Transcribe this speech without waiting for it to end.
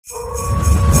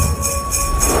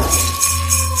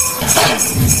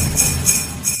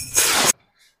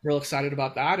Real excited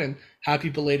about that, and happy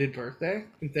belated birthday,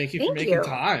 and thank you for Thank making you.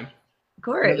 time. Of I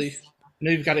course. know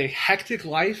you've got a hectic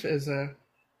life as a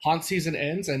haunt season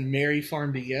ends and Merry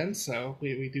Farm begins, so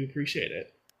we do appreciate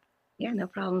it. Yeah, no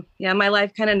problem. Yeah, my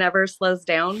life kind of never slows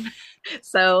down.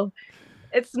 So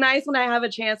it's nice when I have a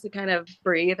chance to kind of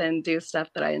breathe and do stuff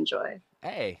that I enjoy.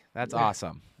 Hey, that's Yeah,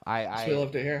 awesome. that's what we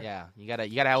love to hear. Yeah, you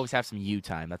gotta always have some you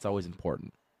time. That's always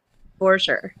important. For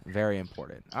sure. Very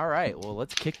important. All right, well,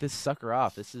 let's kick this sucker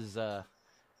off. This is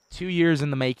 2 years in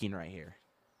the making right here,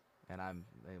 and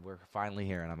we're finally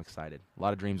here, and I'm excited. A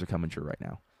lot of dreams are coming true right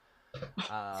now.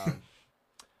 Um,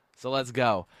 so let's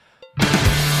go.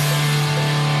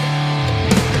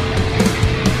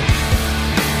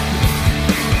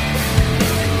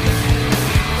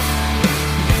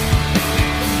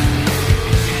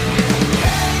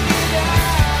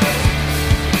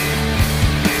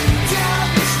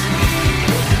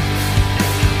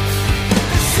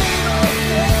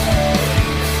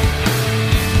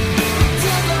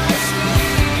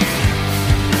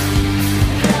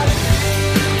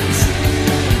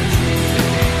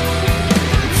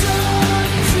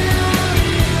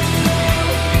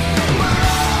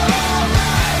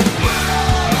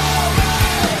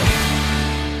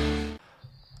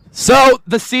 So,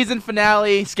 the season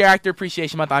finale, Scareactor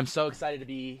Appreciation Month. I'm so excited to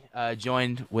be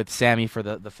joined with Sammy for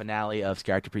the finale of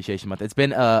Scareactor Appreciation Month. It's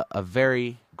been a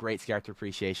very great Scareactor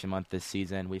Appreciation Month this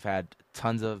season. We've had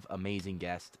tons of amazing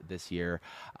guests this year,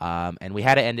 and we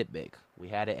had to end it big. We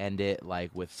had to end it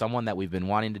with someone that we've been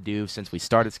wanting to do since we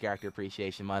started Scareactor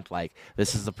Appreciation Month.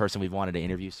 This is the person we've wanted to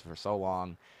interview for so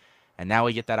long, and now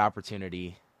we get that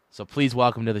opportunity. So please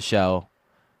welcome to the show,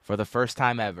 for the first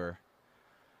time ever,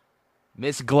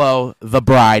 Miss Glow, the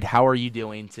bride. How are you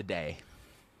doing today?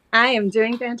 I am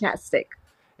doing fantastic.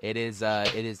 It is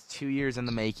 2 years in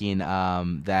the making.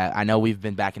 That I know we've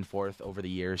been back and forth over the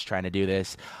years trying to do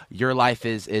this. Your life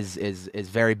is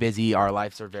very busy. Our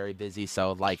lives are very busy.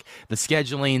 So the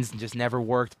scheduling's just never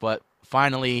worked. But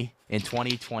finally, in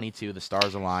 2022, the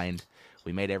stars aligned.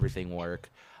 We made everything work.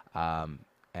 And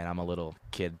I'm a little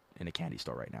kid in a candy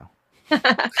store right now.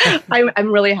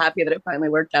 I'm really happy that it finally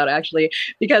worked out, actually,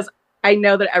 because I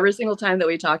know that every single time that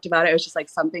we talked about it, it was just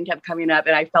something kept coming up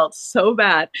and I felt so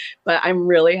bad. But I'm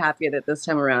really happy that this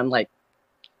time around,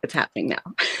 it's happening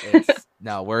now.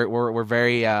 No, we're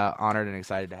very honored and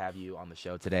excited to have you on the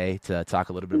show today to talk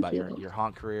a little bit about your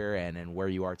haunt career and where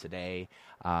you are today.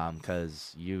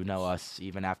 Because you know us,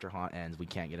 even after haunt ends, we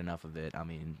can't get enough of it. I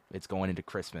mean, it's going into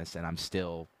Christmas and I'm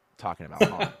still talking about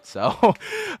haunt. So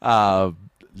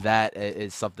that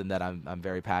is something that I'm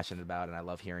very passionate about, and I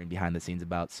love hearing behind the scenes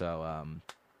about. So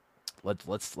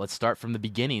let's start from the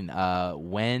beginning.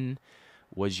 When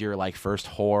was your first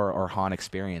horror or haunt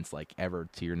experience ever,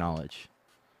 to your knowledge?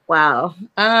 Wow.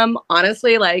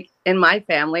 Honestly, in my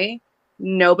family,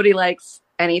 nobody likes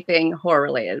anything horror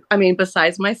related. I mean,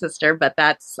 besides my sister, but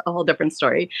that's a whole different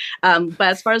story. But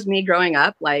as far as me growing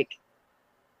up,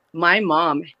 my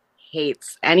mom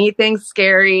hates anything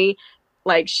scary.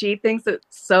 She thinks it's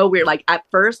so weird. At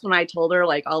first when I told her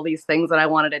all these things that I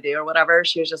wanted to do or whatever,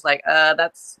 she was just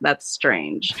that's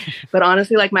strange. But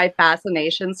honestly, my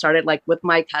fascination started with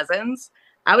my cousins.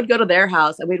 I would go to their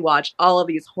house and we'd watch all of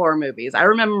these horror movies. I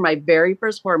remember my very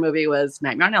first horror movie was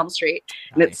Nightmare on Elm Street.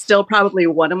 Nice. And it's still probably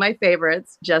one of my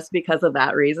favorites just because of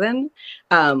that reason.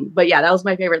 But yeah, that was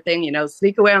my favorite thing,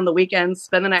 sneak away on the weekends,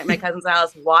 spend the night at my cousin's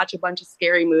house, watch a bunch of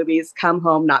scary movies, come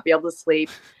home, not be able to sleep,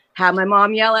 have my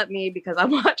mom yell at me because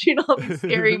I'm watching all these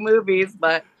scary movies,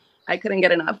 but I couldn't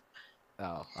get enough.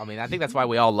 Oh, I mean, I think that's why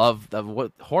we all love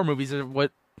what horror movies are.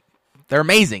 They're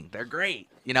amazing. They're great.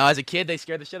 As a kid, they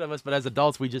scare the shit out of us, but as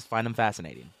adults, we just find them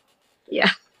fascinating.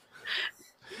 Yeah.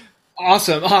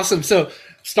 Awesome. So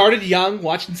started young,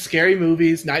 watching scary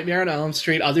movies, Nightmare on Elm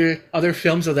Street, other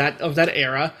films of that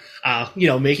era,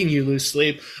 making you lose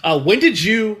sleep. When did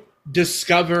you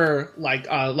discover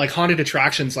haunted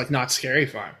attractions like Not Scary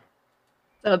Farm?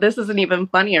 So this is an even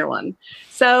funnier one.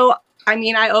 So, I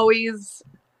mean, I always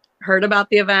heard about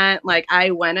the event.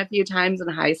 I went a few times in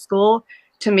high school.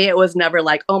 To me, it was never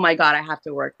oh my God, I have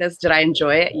to work this. Did I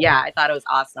enjoy it? Yeah, I thought it was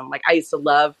awesome. I used to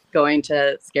love going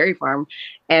to Scary Farm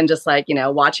and just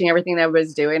watching everything that I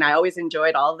was doing. I always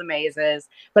enjoyed all the mazes,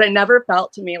 but it never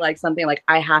felt to me something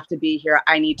I have to be here.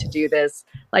 I need to do this.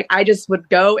 I just would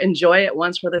go enjoy it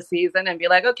once for the season and be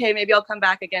okay, maybe I'll come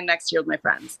back again next year with my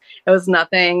friends. It was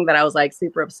nothing that I was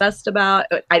super obsessed about.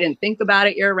 I didn't think about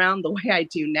it year round the way I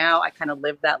do now. I kind of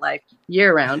live that life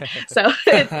year round. So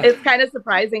it's kind of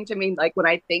surprising to me, when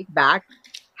I think back,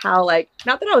 how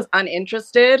not that I was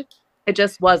uninterested, it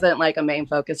just wasn't like a main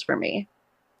focus for me.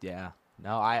 Yeah.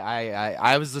 No,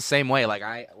 I was the same way. Like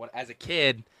as a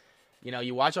kid, you know,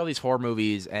 you watch all these horror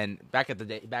movies, and back in the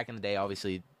day,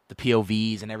 obviously the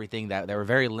POVs and everything that they were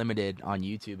very limited on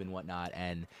YouTube and whatnot.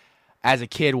 And as a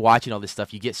kid watching all this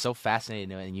stuff, you get so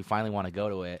fascinated in it, and you finally want to go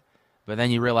to it. But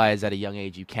then you realize at a young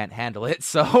age you can't handle it,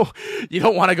 so you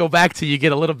don't want to go back till you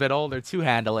get a little bit older to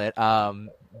handle it.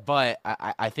 But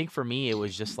I think for me, it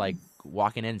was just like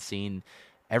walking in, seeing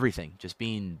everything, just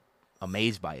being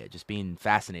amazed by it, just being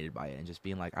fascinated by it, and just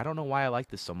being like, I don't know why I like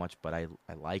this so much, but I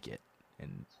like it,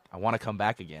 and I want to come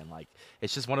back again. Like,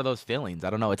 it's just one of those feelings.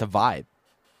 I don't know. It's a vibe.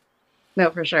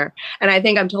 No, for sure. And I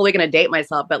think I'm totally going to date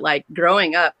myself, but like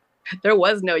growing up, there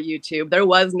was no YouTube, there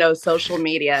was no social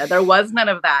media, there was none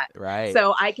of that. Right.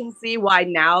 So I can see why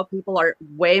now people are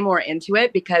way more into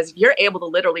it, because you're able to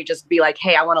literally just be like,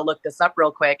 hey, I want to look this up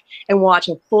real quick and watch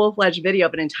a full-fledged video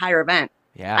of an entire event.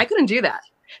 Yeah. I couldn't do that.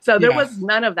 So there was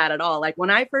none of that at all. Like when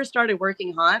I first started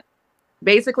working Haunt,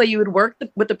 basically you would work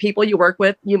with the people you work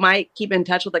with. You might keep in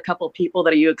touch with a couple of people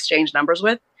that you exchange numbers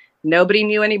with. Nobody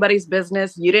knew anybody's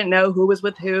business. You didn't know who was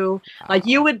with who. Like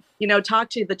you would, talk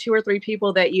to the 2 or 3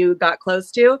 people that you got close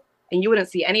to, and you wouldn't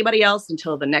see anybody else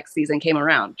until the next season came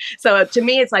around. So to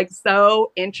me, it's like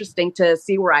so interesting to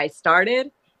see where I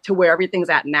started to where everything's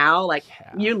at now. Like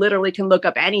you literally can look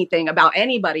up anything about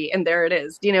anybody and there it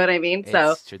is. Do you know what I mean?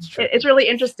 It's really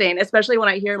interesting, especially when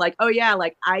I hear like, oh yeah,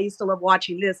 like I used to love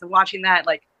watching this and watching that.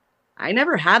 Like I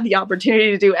never had the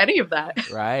opportunity to do any of that.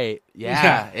 Right.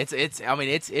 Yeah.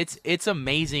 It's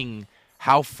amazing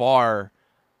how far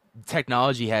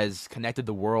technology has connected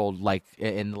the world, like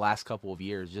in the last couple of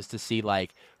years, just to see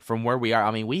like from where we are.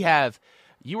 I mean,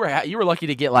 you were lucky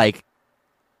to get like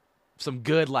some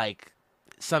good, like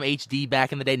some HD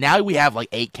back in the day. Now we have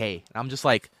like 8K. And I'm just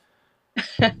like,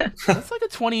 that's like a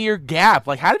 20-year gap.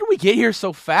 Like, how did we get here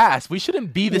so fast? We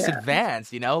shouldn't be this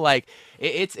advanced, like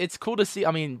it's cool to see.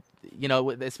 I mean,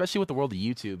 especially with the world of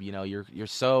YouTube, you're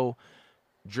so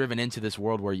driven into this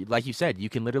world where, like you said, you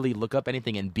can literally look up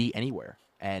anything and be anywhere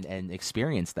and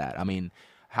experience that. I mean,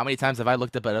 how many times have I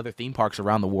looked up at other theme parks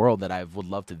around the world that I would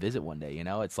love to visit one day?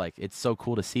 It's like, it's so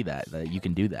cool to see that you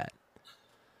can do that.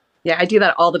 Yeah, I do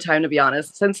that all the time, to be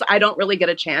honest, since I don't really get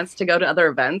a chance to go to other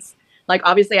events. Like,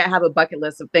 obviously, I have a bucket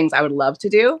list of things I would love to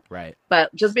do. Right.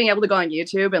 But just being able to go on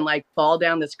YouTube and like fall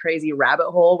down this crazy rabbit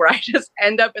hole where I just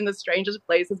end up in the strangest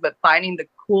places, but finding the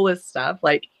coolest stuff,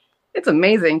 like, it's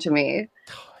amazing to me.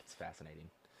 Oh, it's fascinating.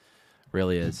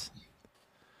 Really is.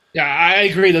 Yeah, I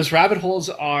agree. Those rabbit holes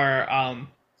are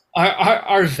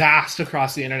vast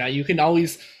across the internet. You can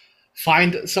always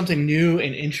find something new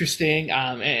and interesting,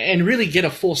 and really get a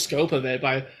full scope of it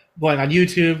by going on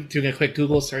YouTube, doing a quick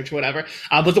Google search, whatever.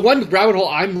 But the one rabbit hole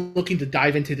I'm looking to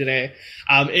dive into today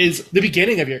is the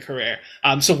beginning of your career.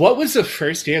 So what was the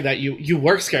first year that you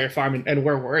worked Scary Farm, and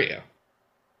where were you?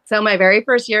 So my very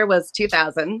first year was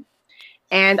 2000,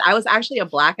 and I was actually a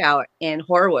blackout in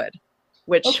Horwood,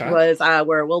 which was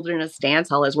where Wilderness Dance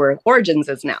Hall is, where Origins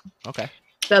is now. Okay.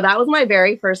 So that was my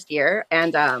very first year,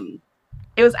 and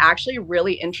it was actually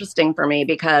really interesting for me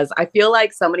because I feel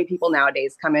like so many people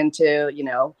nowadays come into,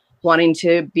 wanting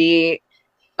to be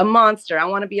a monster. I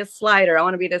want to be a slider. I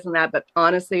want to be this and that. But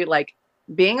honestly, like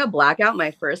being a blackout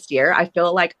my first year, I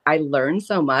feel like I learned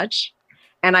so much,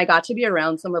 and I got to be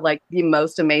around some of like the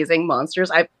most amazing monsters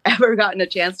I've ever gotten a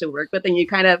chance to work with. And you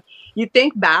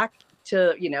think back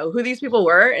to, who these people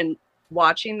were and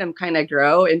watching them kind of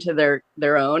grow into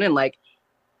their own. And like,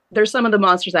 there's some of the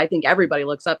monsters I think everybody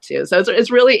looks up to. So it's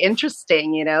really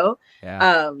interesting,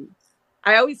 Yeah.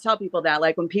 I always tell people that,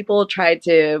 like, when people try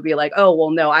to be like, oh,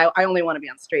 well, no, I only want to be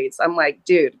on streets. I'm like,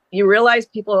 dude, you realize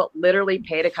people literally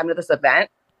pay to come to this event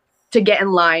to get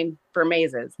in line for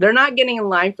mazes. They're not getting in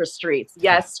line for streets.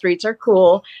 Yes, streets are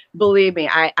cool. Believe me,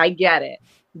 I get it.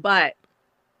 But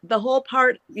the whole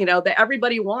part, that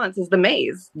everybody wants is the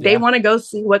maze. They want to go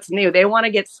see what's new. They want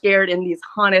to get scared in these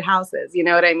haunted houses. You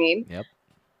know what I mean? Yep.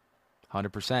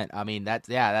 100%.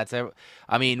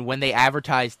 I mean, when they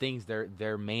advertise things,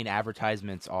 their main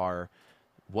advertisements are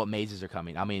what mazes are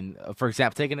coming. I mean, for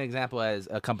example, take an example as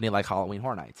a company like Halloween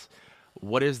Horror Nights.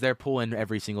 What is their pull in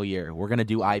every single year? We're going to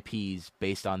do IPs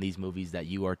based on these movies that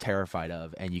you are terrified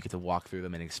of, and you get to walk through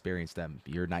them and experience them.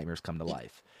 Your nightmares come to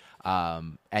life.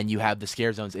 And you have the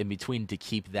scare zones in between to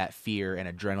keep that fear and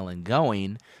adrenaline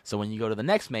going. So when you go to the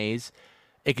next maze,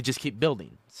 it could just keep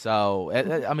building. So,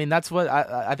 I mean, that's what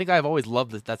I think I've always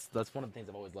loved. That's one of the things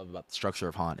I've always loved about the structure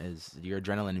of Haunt is your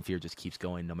adrenaline and fear just keeps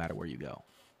going no matter where you go.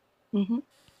 Mm-hmm.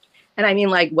 And I mean,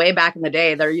 like way back in the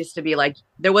day, there used to be like,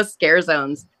 there was scare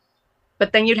zones,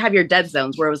 but then you'd have your dead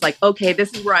zones where it was like, okay,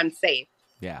 this is where I'm safe.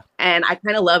 Yeah. And I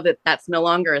kind of love that that's no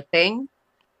longer a thing.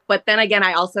 But then again,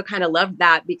 I also kind of loved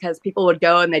that because people would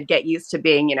go and they'd get used to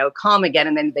being, calm again.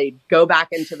 And then they'd go back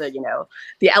into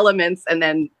the elements, and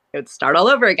then it would start all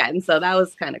over again. So that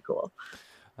was kind of cool.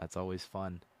 That's always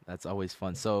fun.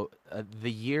 So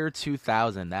the year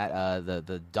 2000, that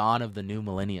the dawn of the new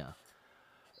millennia,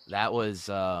 that was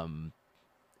the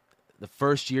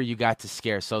first year you got to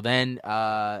scare. So then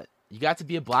you got to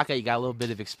be a black guy. You got a little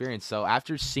bit of experience. So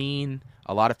after seeing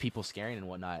a lot of people scaring and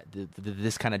whatnot, did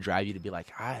this kind of drive you to be like,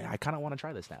 I kind of want to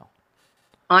try this now?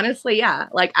 Honestly, yeah.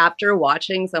 Like after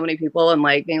watching so many people and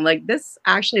like being like, this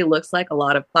actually looks like a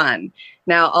lot of fun.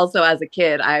 Now, also as a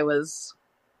kid, I was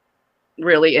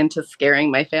really into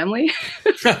scaring my family.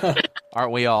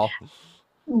 Aren't we all?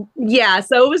 Yeah.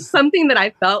 So it was something that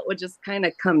I felt would just kind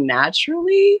of come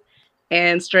naturally.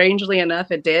 And strangely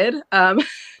enough, it did.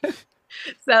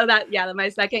 So my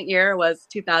second year was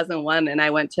 2001, and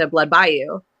I went to Blood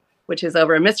Bayou, which is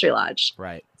over in Mystery Lodge.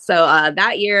 Right. So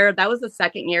that year, that was the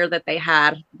second year that they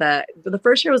had the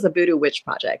first year was a Voodoo Witch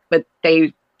project, but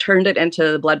they turned it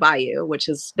into Blood Bayou, which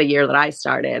is the year that I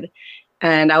started.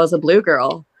 And I was a blue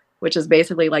girl, which is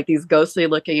basically like these ghostly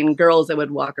looking girls that would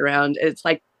walk around. It's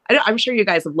like, I'm sure you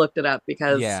guys have looked it up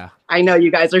because I know you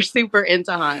guys are super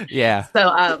into haunt. Yeah.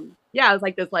 So, it was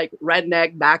like this like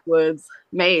redneck backwoods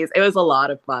maze. It was a lot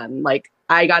of fun. Like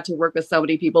I got to work with so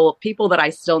many people that I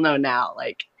still know now.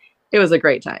 Like it was a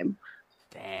great time.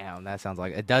 Damn, that sounds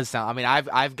like it does sound. I mean,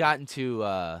 I've gotten to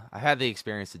I've had the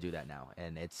experience to do that now,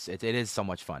 and it is so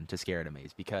much fun to scare at a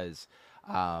maze because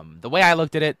the way I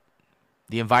looked at it,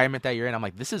 the environment that you're in, I'm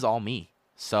like, this is all me.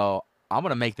 So I'm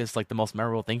gonna make this like the most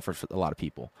memorable thing for a lot of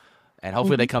people, and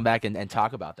hopefully they come back and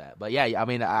talk about that. But yeah, I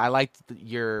mean, I liked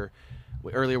your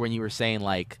earlier when you were saying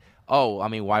like, oh, I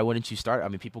mean, why wouldn't you start? I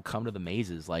mean, people come to the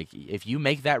mazes. Like, if you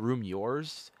make that room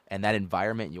yours and that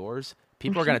environment yours,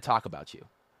 people are going to talk about you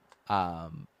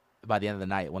by the end of the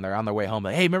night when they're on their way home.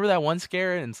 Like, hey, remember that one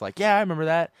scare? And it's like, yeah, I remember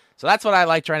that. So that's what I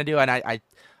like trying to do. And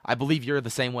I believe you're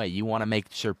the same way. You want to make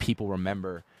sure people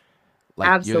remember. Like,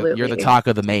 absolutely. You're the talk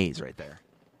of the maze right there.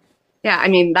 Yeah, I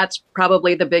mean, that's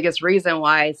probably the biggest reason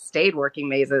why I stayed working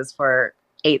mazes for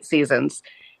 8 seasons.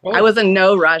 Oh. I was in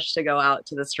no rush to go out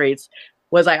to the streets.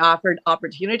 Was I offered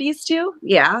opportunities to?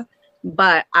 Yeah.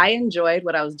 But I enjoyed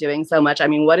what I was doing so much. I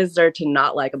mean, what is there to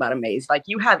not like about a maze? Like,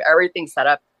 you have everything set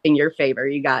up in your favor.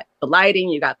 You got the lighting,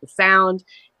 you got the sound,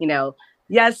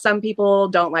 yes, some people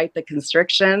don't like the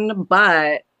constriction,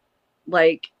 but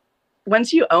like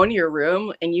once you own your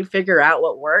room and you figure out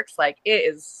what works, like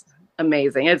it is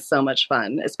amazing. It's so much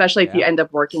fun, especially if you end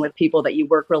up working with people that you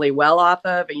work really well off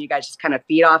of and you guys just kind of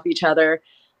feed off each other.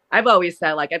 I've always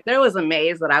said, like, if there was a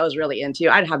maze that I was really into,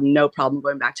 I'd have no problem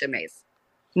going back to a maze.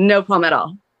 No problem at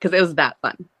all, because it was that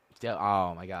fun. Yeah,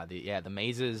 oh my God. The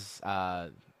mazes,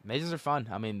 mazes are fun.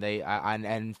 I mean,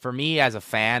 and for me as a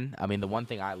fan, I mean, the one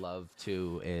thing I love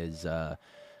too is I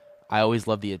always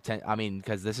love the attention. I mean,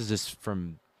 because this is just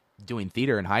from doing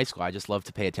theater in high school. I just love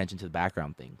to pay attention to the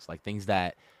background things, like things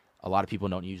that a lot of people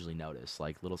don't usually notice,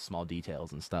 like little small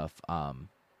details and stuff.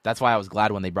 That's why I was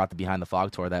glad when they brought the Behind the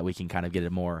Fog tour that we can kind of get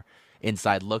a more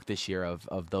inside look this year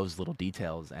of those little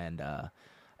details, and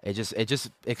it just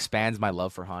expands my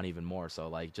love for haunt even more. So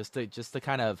like just to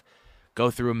kind of go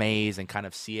through a maze and kind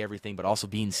of see everything, but also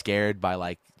being scared by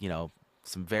like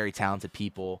some very talented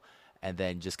people, and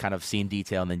then just kind of seeing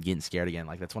detail and then getting scared again.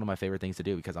 Like that's one of my favorite things to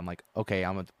do because I'm like, okay,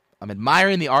 I'm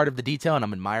admiring the art of the detail and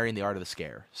I'm admiring the art of the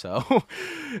scare. So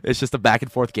it's just a back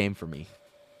and forth game for me.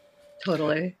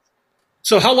 Totally.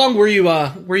 So how long were you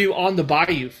on the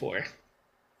Bayou for?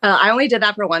 I only did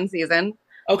that for 1 season.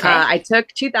 Okay. I took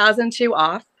 2002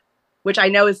 off, which I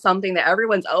know is something that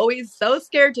everyone's always so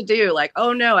scared to do. Like,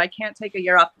 oh no, I can't take a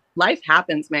year off. Life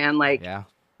happens, man. Like, yeah.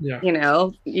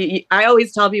 I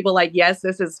always tell people like, yes,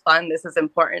 this is fun. This is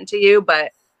important to you,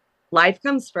 but life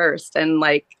comes first. And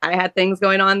like, I had things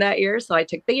going on that year. So I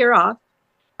took the year off.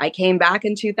 I came back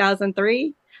in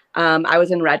 2003. I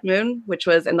was in Red Moon, which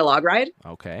was in the log ride.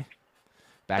 Okay.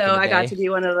 So I got to be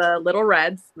one of the little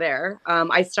reds there.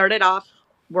 I started off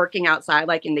working outside,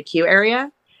 like in the queue area.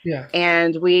 Yeah.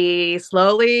 And we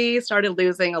slowly started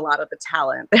losing a lot of the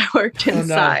talent that worked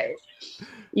inside. No.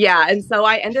 Yeah. And so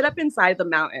I ended up inside the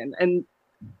mountain. And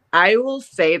I will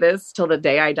say this till the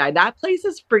day I die. That place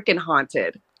is freaking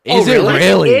haunted. Is it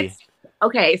really?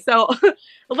 Okay, so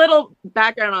a little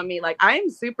background on me. Like,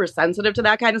 I'm super sensitive to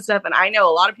that kind of stuff. And I know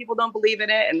a lot of people don't believe in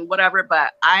it and whatever,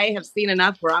 but I have seen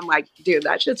enough where I'm like, dude,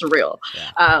 that shit's real.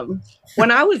 Yeah.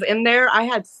 When I was in there, I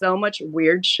had so much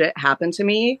weird shit happen to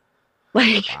me.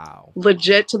 Like Wow.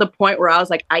 legit to the point where I was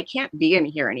like, I can't be in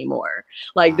here anymore.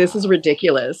 Like this is Wow.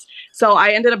 ridiculous. So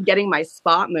I ended up getting my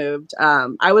spot moved.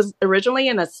 I was originally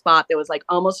in a spot that was like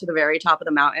almost to the very top of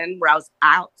the mountain where I was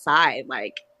outside.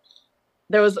 Like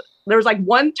there was like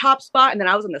one top spot and then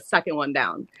I was in the second one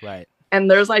down. Right. And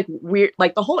there's like weird,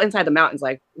 like the whole inside the mountain's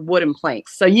like wooden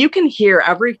planks. So you can hear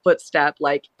every footstep,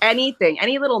 like anything,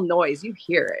 any little noise, you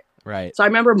hear it. Right. So I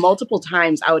remember multiple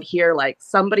times I would hear like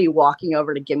somebody walking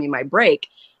over to give me my break.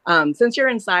 Since you're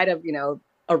inside of,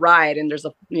 a ride and there's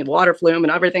a water flume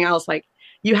and everything else, like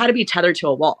you had to be tethered to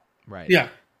a wall. Right. Yeah.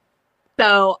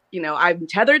 So, I'm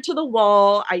tethered to the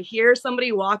wall. I hear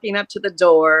somebody walking up to the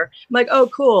door. I'm like, oh,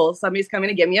 cool. Somebody's coming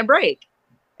to give me a break.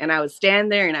 And I would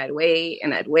stand there and I'd wait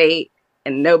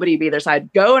and nobody would be there. So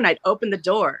I'd go and I'd open the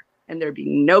door and there'd be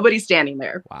nobody standing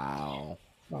there. Wow.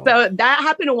 So that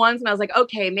happened once and I was like,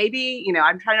 okay, maybe,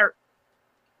 I'm trying to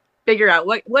figure out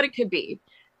what it could be.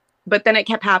 But then it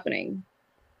kept happening.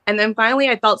 And then finally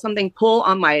I felt something pull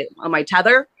on my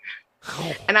tether.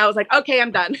 And I was like, okay,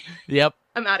 I'm done. Yep.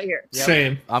 I'm out of here. Yep.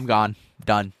 Same. I'm gone.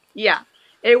 Done. Yeah.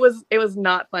 It was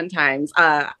not fun times.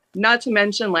 Not to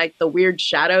mention like the weird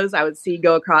shadows I would see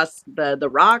go across the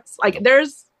rocks. Like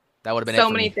there's That would have been so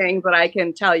many things that I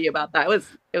can tell you about that.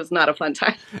 It was not a fun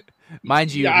time.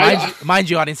 Mind you,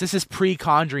 audience, this is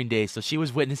pre-Conjuring days, so she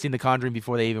was witnessing the Conjuring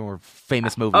before they even were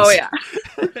famous movies. Oh yeah.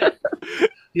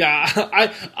 Yeah,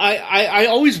 I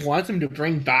always want them to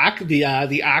bring back the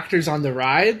actors on the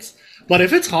rides, but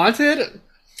if it's haunted,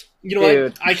 you know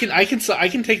Dude. what? I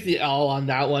can take the L on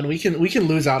that one. We can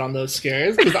lose out on those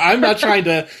scares because I'm not trying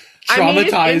to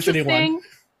traumatize anyone.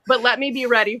 But let me be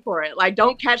ready for it. Like,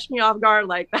 don't catch me off guard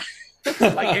like that.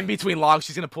 Like in between logs,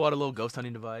 she's gonna pull out a little ghost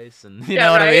hunting device, and you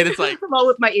know what I mean. It's like come on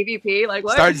with my EVP, like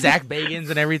what? Start Zach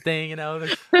Bagans and everything. Have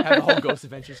the whole Ghost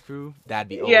Adventures crew. That'd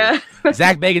be yeah.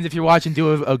 Zach Bagans, if you're watching,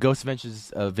 do a Ghost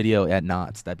Adventures video at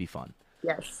Knott's. That'd be fun.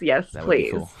 Yes, that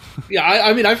please. Cool. Yeah,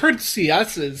 I mean, I've heard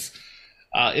CS is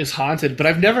haunted, but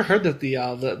I've never heard that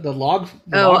the log.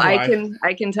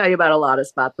 I can tell you about a lot of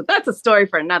spots, but that's a story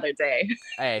for another day.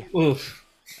 Hey, oof.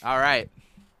 All right,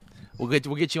 we'll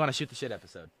get you on a shoot the shit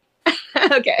episode.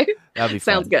 Okay, that'd be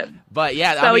fun. Sounds good. But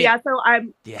yeah,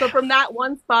 so from that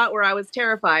one spot where I was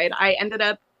terrified, I ended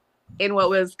up in what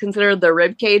was considered the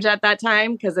rib cage at that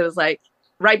time because it was like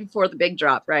right before the big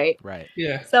drop, right? Right.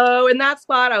 Yeah. So in that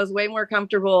spot, I was way more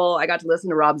comfortable. I got to listen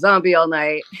to Rob Zombie all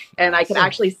night, and I could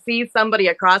actually see somebody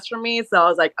across from me. So I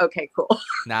was like, okay, cool.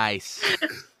 Nice.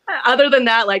 Other than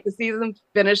that, like the season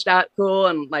finished out cool,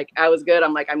 and like I was good.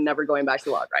 I'm like, I'm never going back to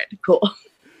the log ride. Cool.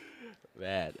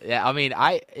 Man, yeah. I mean,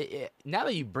 now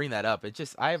that you bring that up,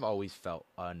 I've always felt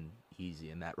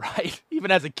uneasy in that ride. Even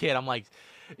as a kid, I'm like,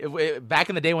 back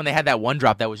in the day when they had that one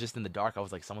drop that was just in the dark, I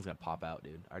was like, someone's gonna pop out,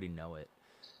 dude. I already know it.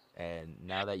 And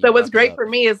now that so what's great for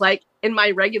me is like in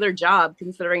my regular job,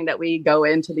 considering that we go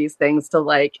into these things to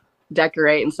like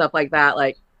decorate and stuff like that.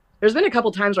 Like, there's been a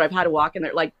couple times where I've had to walk in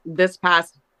there. Like this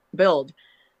past build,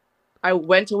 I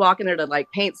went to walk in there to like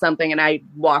paint something and I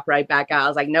walk right back out. I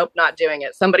was like, nope, not doing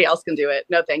it. Somebody else can do it.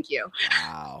 No, thank you.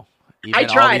 Wow. I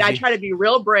tried to be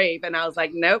real brave and I was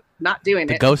like, nope, not doing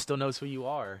it. The ghost still knows who you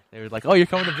are. They were like, oh, you're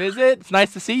coming to visit? It's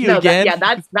nice to see you again.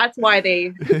 That's why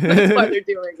they're doing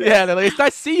it. Yeah, they're like, it's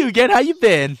nice to see you again. How you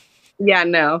been? Yeah,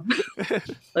 no.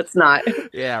 Let's not.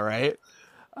 Yeah, right.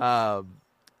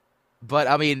 But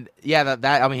I mean, yeah,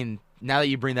 I mean, now that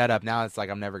you bring that up, now it's like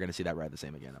I'm never gonna see that ride the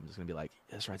same again. I'm just gonna be like,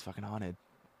 this ride's fucking haunted.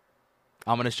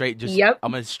 I'm gonna straight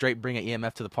bring an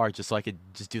EMF to the park just so I could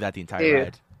just do that the entire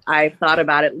ride. I thought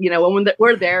about it. When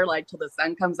we're there, like till the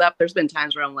sun comes up, there's been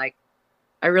times where I'm like,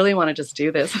 I really want to just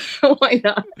do this. Why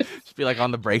not? Just be like on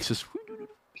the brakes, just.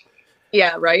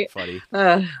 Yeah, right. Funny.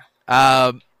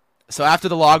 So after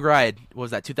the log ride, what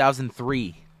was that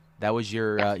 2003? That was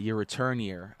your return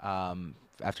year.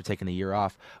 After taking a year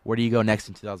off, where do you go next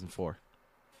in 2004?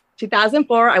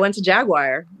 2004, I went to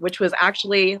Jaguar, which was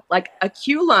actually like a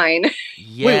queue line.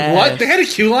 Yes. Wait, what? They had a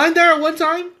queue line there at one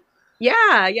time?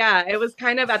 Yeah. It was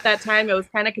kind of at that time. It was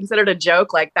kind of considered a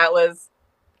joke. Like that was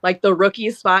like the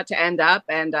rookie spot to end up,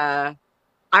 and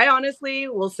I honestly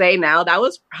will say now that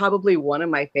was probably one of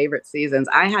my favorite seasons.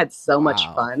 I had so much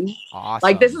fun. Awesome.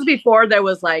 Like this is before there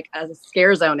was like a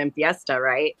scare zone in Fiesta,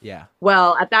 right? Yeah.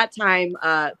 Well, at that time,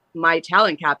 my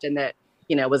talent captain that,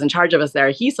 was in charge of us there,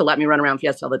 he used to let me run around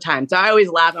Fiesta all the time. So I always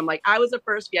laugh. I'm like, I was the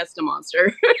first Fiesta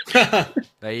monster.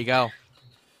 There you go.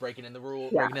 Breaking in the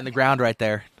breaking in the ground right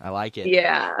there. I like it.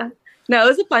 Yeah. No, it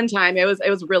was a fun time. It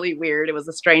was really weird. It was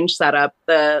a strange setup.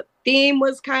 The theme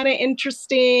was kind of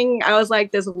interesting. I was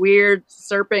like this weird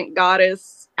serpent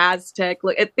goddess Aztec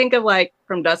look. Think of like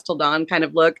From Dusk Till Dawn kind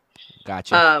of look.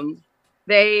 Gotcha.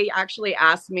 they actually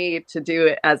asked me to do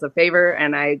it as a favor,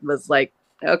 and I was like,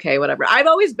 okay, whatever. I've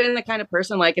always been the kind of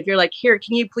person, like, if you're like, here,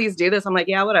 can you please do this? I'm like,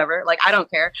 yeah, whatever. Like, I don't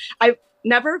care. I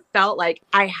never felt like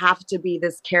I have to be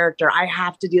this character. I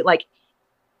have to do, like,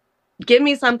 give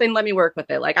me something, let me work with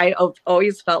it. Like, I've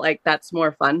always felt like that's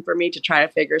more fun for me to try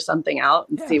to figure something out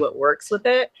and see what works with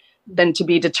it than to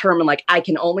be determined, like, I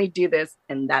can only do this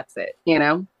and that's it, you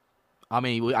know? I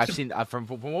mean, I've seen from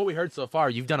what we heard so far,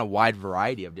 you've done a wide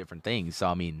variety of different things. So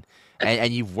I mean,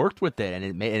 and you've worked with it,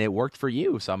 and it worked for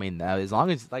you. So I mean, as long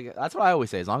as, like, that's what I always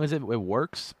say. As long as it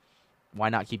works, why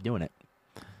not keep doing it?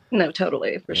 No,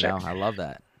 totally, for sure. I love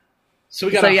that. So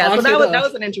we got so that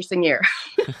was an interesting year.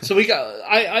 So we got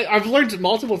I've learned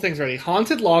multiple things already.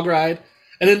 Haunted log ride,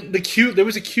 and then there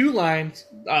was a queue line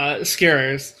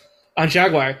scares on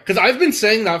Jaguar, because I've been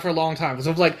saying that for a long time. Because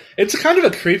I was like, it's kind of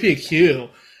a creepy queue.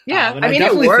 Yeah, I mean,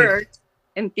 it worked.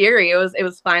 In theory, it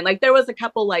was fine. Like, there was a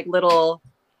couple, like, little,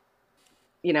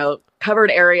 you know,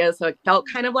 covered areas, so it felt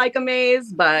kind of like a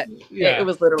maze, but it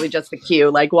was literally just a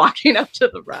queue, like, walking up to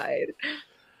the ride.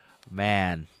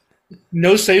 Man.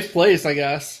 No safe place, I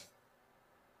guess.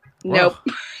 Nope.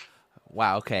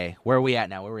 Wow, okay. Where are we at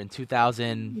now? We're in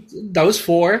 2000. That was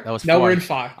 4. That was 4. Now we're in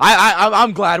 5.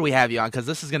 I'm glad we have you on, because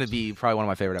this is going to be probably one of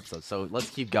my favorite episodes. So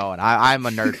let's keep going. I'm a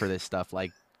nerd for this stuff.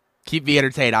 Like, keep me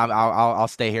entertained. I'll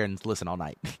stay here and listen all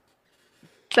night.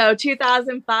 So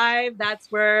 2005,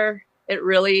 that's where it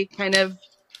really kind of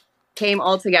came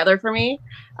all together for me.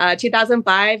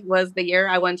 2005 was the year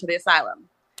I went to the asylum.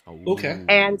 Okay.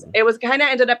 And it was kind of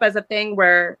ended up as a thing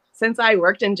where, since I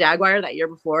worked in Jaguar that year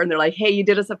before, and they're like, hey, you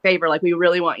did us a favor. Like, we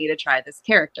really want you to try this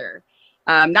character.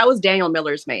 That was Daniel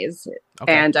Miller's maze.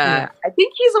 Okay. And I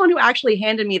think he's the one who actually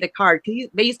handed me the card.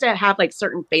 They used to have, like,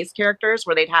 certain face characters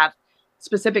where they'd have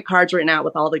specific cards written out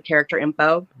with all the character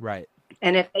info. Right.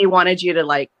 And if they wanted you to,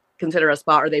 like, consider a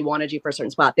spot, or they wanted you for a certain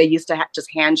spot, they used to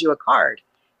just hand you a card.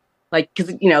 Like,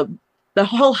 because, you know, the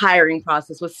whole hiring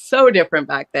process was so different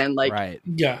back then, like,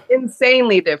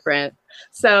 insanely different.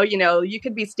 So, you know, you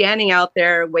could be standing out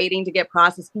there waiting to get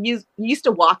processed. You used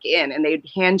to walk in and they'd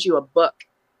hand you a book,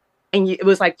 and it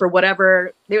was like, for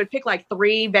whatever, they would pick like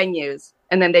 3 venues,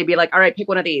 and then they'd be like, all right, pick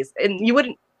one of these. And you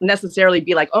wouldn't necessarily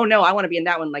be like, oh no, I want to be in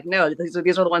that one. Like, no, these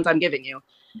are the ones I'm giving you.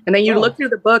 And then you look through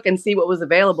the book and see what was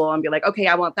available and be like, okay,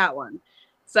 I want that one.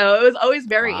 So it was always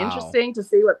very interesting to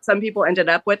see what some people ended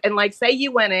up with. And, like, say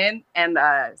you went in and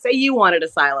say you wanted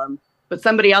Asylum, but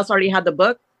somebody else already had the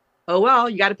book. Oh, well,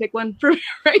 you got to pick one for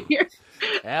right here.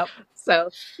 Yep. So,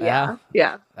 yeah.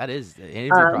 That is the interview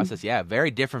process. Yeah,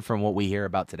 very different from what we hear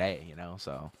about today, you know,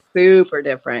 so. Super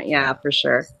different. Yeah, for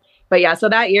sure. But yeah, so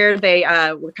that year they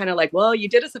were kind of like, well, you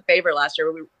did us a favor last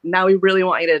year. Now we really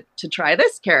want you to try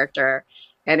this character.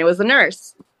 And it was a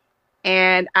nurse.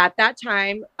 And at that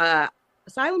time,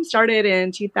 Asylum started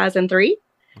in 2003.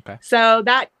 Okay. So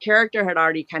that character had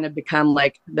already kind of become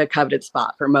like the coveted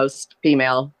spot for most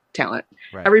female talent.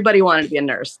 Right. Everybody wanted to be a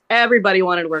nurse. Everybody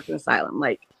wanted to work in Asylum.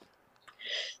 Like,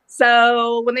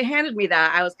 so when they handed me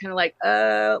that, I was kind of like,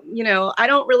 you know, I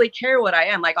don't really care what I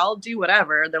am. Like, I'll do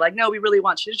whatever. They're like, no, we really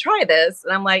want you to try this.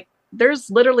 And I'm like, there's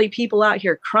literally people out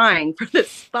here crying for this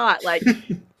spot. Like,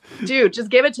 dude, just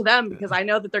give it to them, because I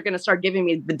know that they're going to start giving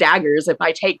me the daggers if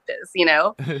I take this, you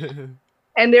know?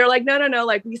 And they're like, no,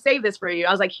 like, we saved this for you.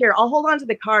 I was like, here, I'll hold on to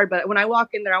the card, but when I walk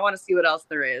in there, I want to see what else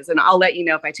there is, and I'll let you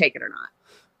know if I take it or not.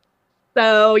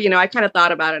 So, you know, I kind of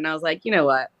thought about it, and I was like, you know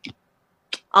what?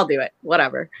 I'll do it.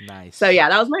 Whatever. Nice. So, yeah,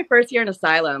 that was my first year in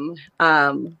Asylum.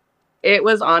 It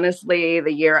was honestly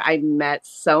the year I met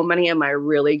so many of my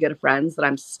really good friends that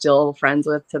I'm still friends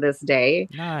with to this day.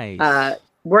 Nice.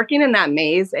 Working in that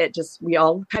maze, we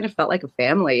all kind of felt like a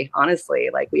family, honestly.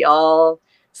 Like, we all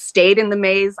stayed in the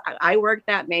maze. I worked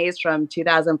that maze from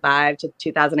 2005 to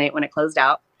 2008 when it closed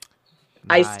out.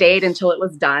 Nice. I stayed until it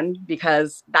was done,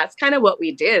 because that's kind of what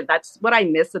we did. That's what I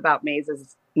miss about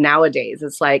mazes nowadays.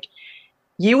 It's like,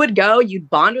 you would go, you'd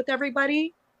bond with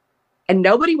everybody, and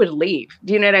nobody would leave.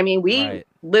 Do you know what I mean? We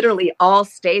literally all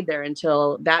stayed there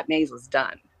until that maze was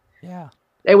done. Yeah.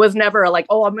 It was never like,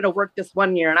 oh, I'm going to work this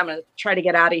one year and I'm going to try to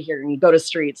get out of here and go to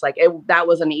streets. Like, that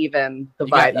wasn't even the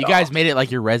vibe. You guys made it like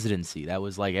your residency. That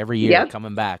was like every year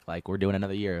coming back. Like, we're doing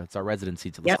another year. It's our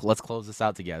residency. Let's close this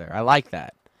out together. I like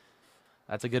that.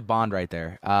 That's a good bond right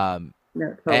there.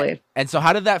 No, totally. And so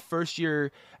how did that first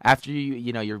year, after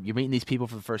you're meeting these people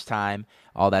for the first time,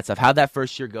 all that stuff, how'd that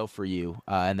first year go for you?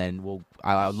 And then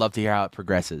I would love to hear how it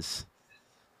progresses.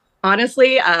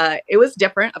 Honestly, it was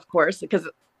different, of course, because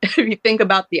if you think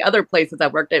about the other places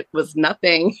I've worked, it was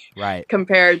nothing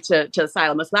compared to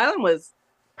Asylum. Asylum was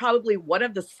probably one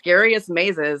of the scariest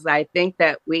mazes I think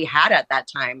that we had at that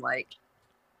time. Like,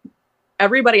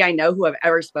 everybody I know who I've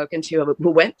ever spoken to who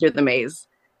went through the maze,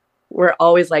 we're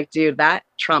always like, dude, that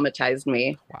traumatized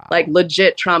me. Wow. Like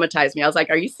legit traumatized me. I was like,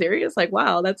 are you serious? Like,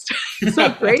 wow, that's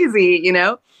so crazy, you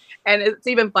know? And it's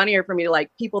even funnier for me to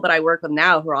like people that I work with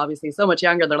now who are obviously so much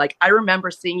younger. They're like, I remember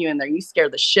seeing you in there. You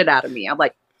scared the shit out of me. I'm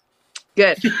like,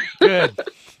 good. Good.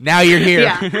 Now you're here.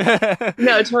 Yeah.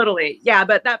 No, totally. Yeah.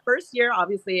 But that first year,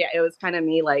 obviously, it was kind of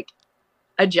me like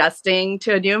adjusting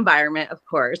to a new environment, of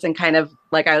course. And kind of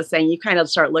like I was saying, you kind of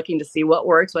start looking to see what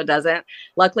works, what doesn't.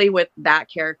 Luckily, with that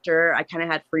character, I kind of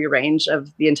had free range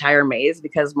of the entire maze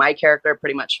because my character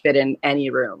pretty much fit in any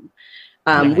room.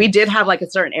 Nice. We did have like a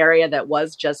certain area that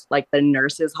was just like the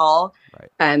nurses' hall. Right.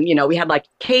 And, you know, we had like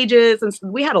cages and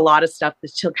we had a lot of stuff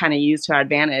to kind of use to our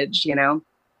advantage, you know.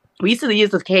 We used to use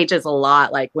the cages a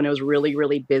lot, like when it was really,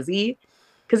 really busy.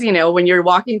 Because, you know, when you're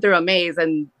walking through a maze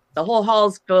and the whole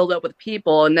hall's filled up with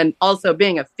people, and then also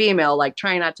being a female, like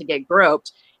trying not to get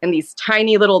groped in these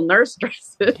tiny little nurse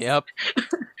dresses. Yep.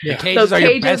 Yeah. The cages Those are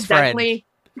cages your best friend.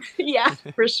 yeah,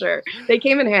 for sure. They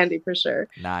came in handy for sure.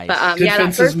 Nice. But Good yeah, that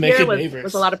fences first year making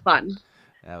was a lot of fun.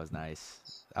 That was nice.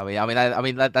 I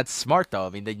mean, that's smart though. I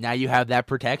mean, now you have that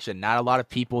protection. Not a lot of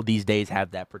people these days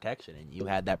have that protection, and you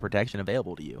had that protection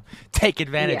available to you. Take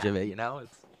advantage of it. You know,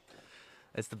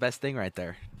 it's the best thing right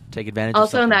there. Take advantage.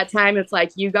 Also, of in that time, it's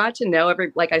like you got to know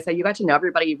like I said, you got to know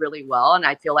everybody really well, and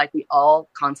I feel like we all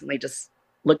constantly just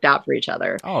looked out for each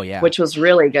other. Oh yeah, which was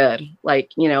really good.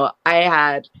 Like, you know, I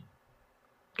had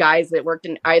guys that worked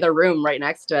in either room right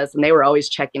next to us, and they were always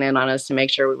checking in on us to make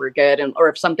sure we were good. And or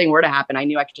if something were to happen, I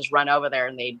knew I could just run over there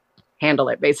and they'd handle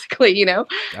it, basically. You know,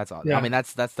 that's all. Yeah. I mean,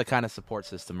 that's the kind of support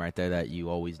system right there that you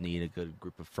always need. A good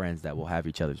group of friends that will have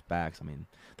each other's backs. I mean,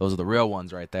 those are the real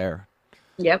ones right there.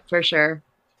 Yep, for sure.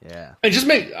 Yeah. And just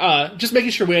making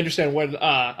sure we understand what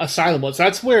Asylum was.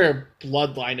 That's where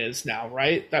Bloodline is now,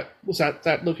 right? That was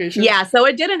that location. Yeah, so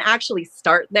it didn't actually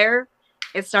start there.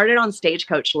 It started on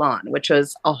Stagecoach Lawn, which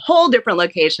was a whole different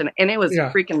location, and it was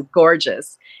freaking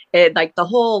gorgeous. It like the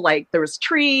whole like there was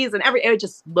trees and it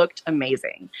just looked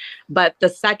amazing. But the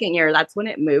second year, that's when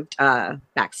it moved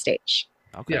backstage.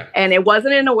 Okay. Yeah. And it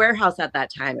wasn't in a warehouse at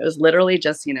that time. It was literally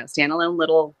just, you know, standalone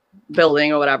little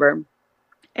building or whatever.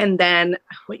 And then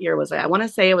what year was it? I want to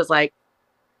say it was like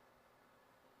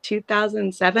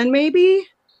 2007, maybe.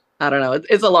 I don't know.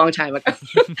 It's a long time ago.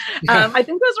 I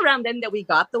think it was around then that we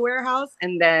got the warehouse.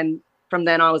 And then from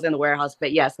then on, I was in the warehouse.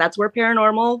 But yes, that's where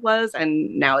Paranormal was.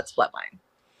 And now it's Bloodline.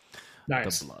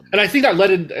 Nice. And I think that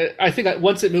led in. I think that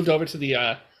once it moved over to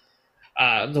the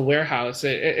warehouse,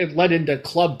 it led into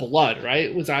Club Blood,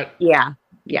 right? Was that? Yeah.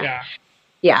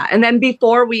 And then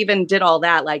before we even did all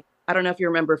that, like, I don't know if you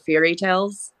remember Fairy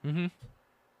Tales. Mm-hmm.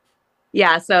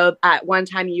 Yeah, so at one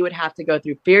time you would have to go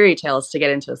through Fairy Tales to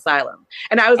get into Asylum.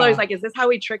 And I was always like, is this how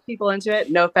we trick people into it?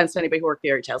 No offense to anybody who worked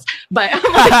Fairy Tales. But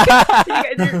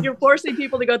you're forcing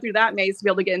people to go through that maze to be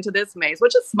able to get into this maze,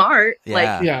 which is smart. Yeah.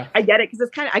 Like, I get it, because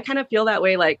I kind of feel that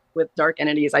way, like, with Dark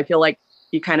Entities. I feel like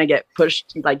you kind of get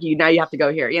pushed, like, now you have to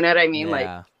go here. You know what I mean?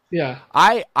 Yeah.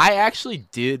 I actually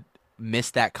did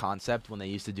miss that concept when they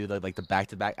used to do the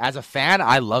back-to-back. As a fan,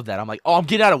 I love that. I'm like, oh, I'm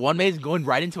getting out of one maze and going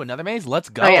right into another maze. Let's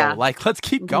go. Like, let's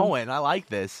keep going. I like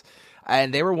this.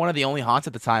 And they were one of the only haunts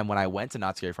at the time when I went to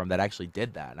Not Scary Farm that actually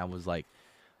did that. And I was like,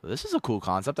 well, this is a cool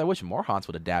concept. I wish more haunts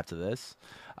would adapt to this.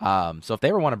 So if they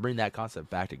ever want to bring that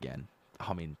concept back again,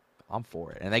 I mean, I'm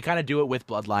for it. And they kind of do it with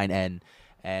Bloodline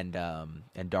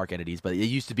and Dark Entities, but it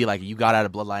used to be like you got out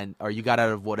of Bloodline or you got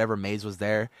out of whatever maze was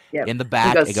there in the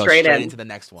back, it goes straight into the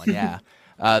next one. Yeah.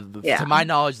 To my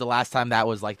knowledge, the last time that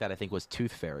was like that, I think, was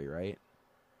Tooth Fairy, right?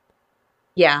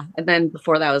 Yeah, and then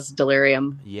before that was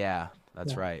Delirium. Yeah,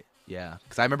 that's right. Yeah,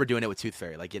 because I remember doing it with Tooth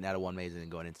Fairy, like getting out of one maze and then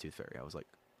going into Tooth Fairy. I was like,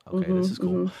 okay, this is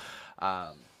cool.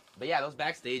 But yeah, those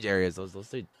backstage areas,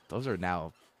 those are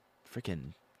now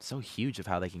freaking so huge of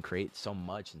how they can create so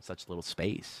much in such little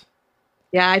space.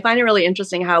 Yeah, I find it really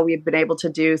interesting how we've been able to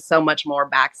do so much more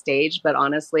backstage, but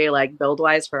honestly, like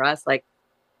build-wise for us, like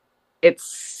it's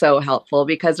so helpful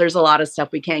because there's a lot of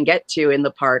stuff we can't get to in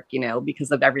the park, you know,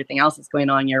 because of everything else that's going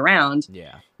on year round.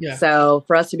 Yeah. So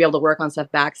for us to be able to work on stuff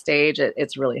backstage,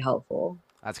 it's really helpful.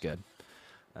 That's good.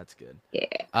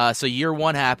 Yeah. So year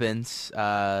one happens.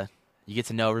 You get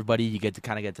to know everybody. You get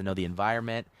to know the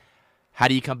environment. How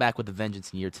do you come back with a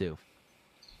vengeance in year two?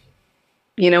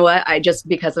 You know what?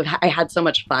 Because I had so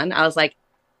much fun, I was like,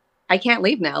 I can't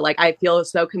leave now. Like, I feel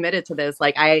so committed to this.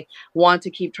 Like, I want to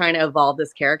keep trying to evolve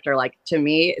this character. Like, to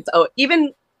me,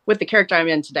 even with the character I'm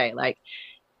in today, like,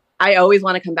 I always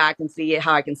want to come back and see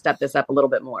how I can step this up a little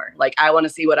bit more. Like, I want to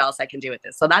see what else I can do with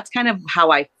this. So that's kind of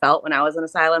how I felt when I was in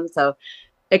Asylum. So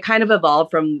it kind of evolved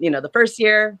from, you know, the first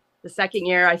year The second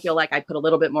year, I feel like I put a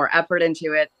little bit more effort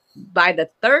into it. By the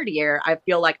third year, I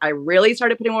feel like I really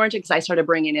started putting more into it because I started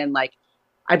bringing in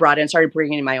started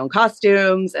bringing in my own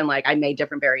costumes, and like I made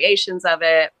different variations of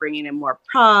it, bringing in more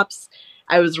props.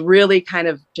 I was really kind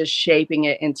of just shaping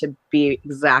it into be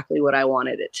exactly what I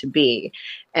wanted it to be.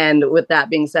 And with that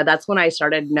being said, that's when I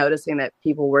started noticing that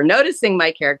people were noticing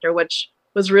my character, which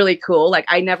was really cool. Like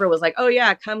I never was like, oh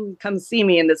yeah, come see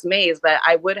me in this maze. But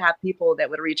I would have people that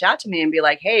would reach out to me and be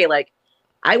like, hey, like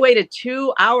I waited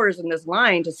 2 hours in this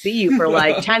line to see you for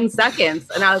like 10 seconds.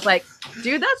 And I was like,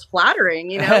 dude, that's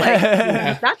flattering, like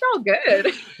that's all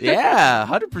good. Yeah,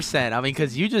 100%. I mean,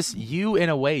 because you in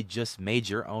a way just made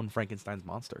your own Frankenstein's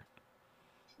monster.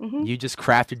 Mm-hmm. You just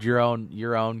crafted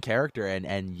your own character,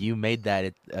 and you made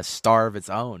that a star of its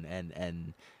own.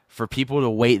 And for people to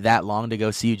wait that long to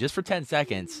go see you just for 10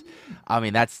 seconds, I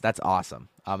mean, that's awesome.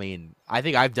 I mean, I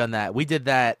think I've done that.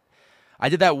 I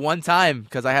did that one time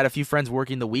because I had a few friends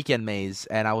working the weekend maze,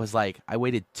 and I was like, I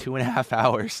waited 2.5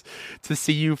 hours to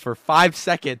see you for 5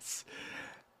 seconds,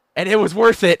 and it was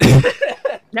worth it.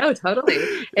 No, totally.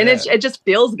 And it just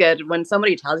feels good when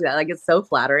somebody tells you that. Like, it's so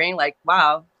flattering. Like,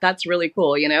 wow, that's really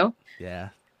cool, Yeah.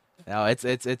 No, it's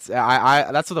that's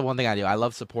the one thing I do. I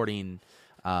love supporting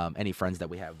any friends that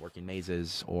we have working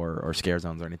mazes or scare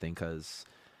zones or anything, because,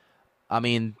 I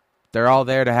mean, they're all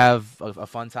there to have a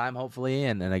fun time, hopefully,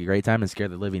 and a great time and scare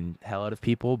the living hell out of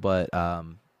people. But I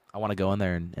want to go in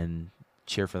there and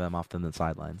cheer for them off the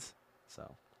sidelines. So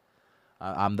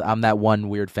I'm that one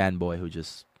weird fanboy who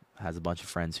just has a bunch of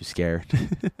friends who scare.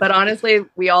 But honestly,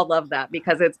 we all love that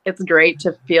because it's great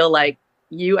to feel like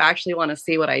you actually want to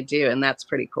see what I do, and that's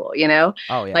pretty cool, Oh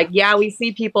yeah. Like, yeah, we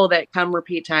see people that come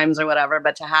repeat times or whatever,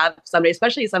 but to have somebody,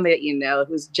 especially somebody that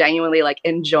who's genuinely like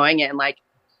enjoying it, and like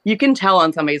you can tell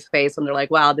on somebody's face when they're like,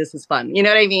 wow, this is fun. You know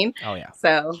what I mean? Oh, yeah.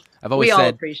 So we all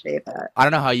appreciate that. I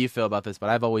don't know how you feel about this,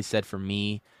 but I've always said for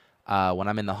me, when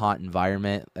I'm in the haunt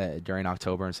environment during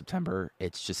October and September,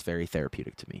 it's just very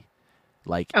therapeutic to me.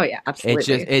 Like, oh, yeah,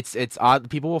 absolutely. It's odd.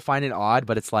 People will find it odd,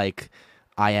 but it's like,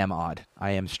 I am odd.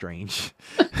 I am strange.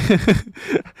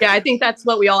 Yeah, I think that's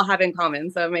what we all have in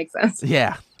common, so it makes sense.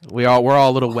 Yeah. We're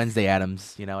all little Wednesday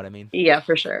Addams, you know what I mean? Yeah,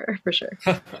 for sure.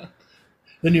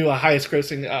 The new highest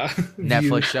grossing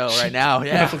Netflix show right now.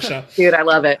 Yeah. Netflix show. Dude, I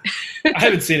love it. I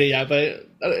haven't seen it yet, but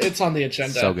it's on the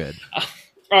agenda. So good. All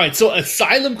right, so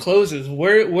Asylum closes.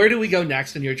 Where do we go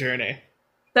next in your journey?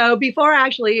 So before I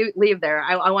actually leave there,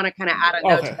 I want to kind of add a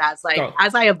note to that. It's like,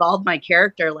 as I evolved my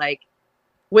character, like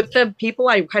with the people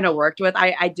I kind of worked with,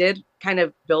 I did kind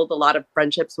of build a lot of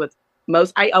friendships with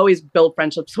I always build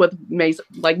friendships with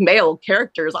male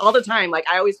characters all the time. Like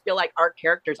I always feel like our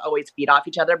characters always feed off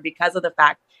each other because of the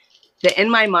fact that in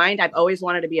my mind, I've always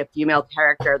wanted to be a female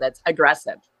character that's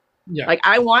aggressive. Yeah. Like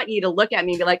I want you to look at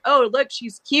me and be like, oh, look,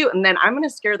 she's cute. And then I'm going to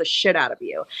scare the shit out of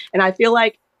you. And I feel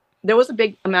like there was a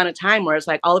big amount of time where it's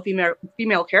like all the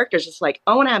female characters just like,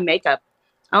 I want to have makeup.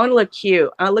 I want to look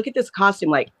cute. I look at this costume.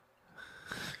 Like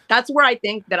that's where I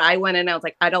think that I went in and I was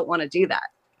like, I don't want to do that.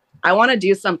 I want to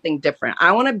do something different.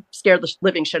 I want to scare the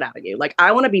living shit out of you. Like,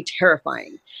 I want to be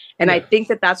terrifying. And I think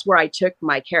that that's where I took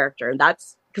my character. And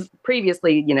that's because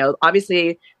previously,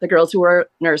 obviously the girls who were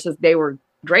nurses, they were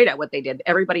great at what they did.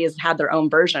 Everybody has had their own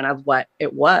version of what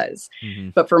it was. Mm-hmm.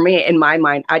 But for me, in my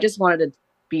mind, I just wanted to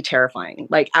be terrifying.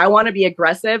 Like, I want to be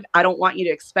aggressive. I don't want you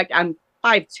to expect, I'm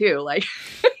 5'2". Like,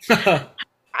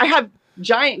 I have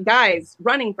giant guys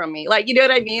running from me. Like, you know what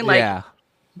I mean? Like, yeah.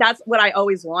 That's what I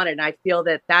always wanted. And I feel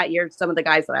that year, some of the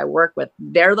guys that I work with,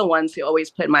 they're the ones who always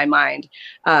put in my mind,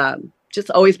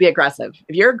 just always be aggressive.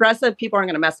 If you're aggressive, people aren't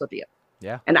going to mess with you.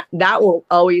 Yeah. And that will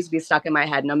always be stuck in my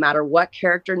head, no matter what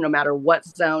character, no matter what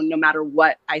zone, no matter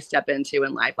what I step into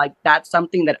in life. Like that's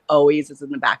something that always is in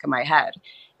the back of my head.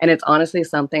 And it's honestly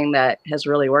something that has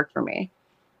really worked for me.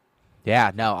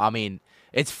 Yeah, no, I mean,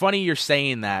 it's funny you're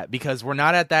saying that because we're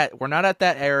not at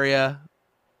that area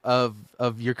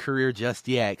of your career just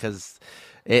yet, because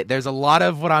there's a lot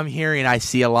of what I'm hearing I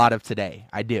see a lot of today.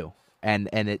 I do. And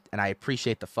I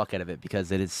appreciate the fuck out of it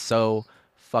because it is so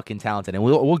fucking talented. And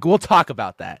we'll talk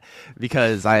about that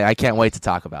because I can't wait to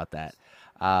talk about that.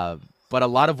 But a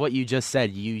lot of what you just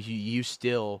said, you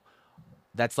still,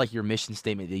 that's like your mission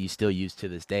statement that you still use to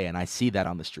this day. And I see that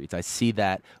on the streets. I see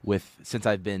that since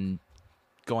I've been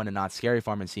going to Not Scary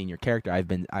Farm and seeing your character,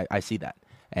 I see that.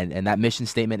 And that mission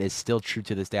statement is still true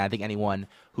to this day. I think anyone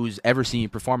who's ever seen you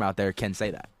perform out there can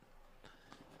say that.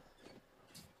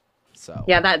 So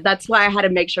yeah, that's why I had to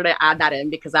make sure to add that in,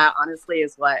 because that honestly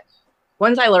is what,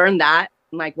 once I learned that,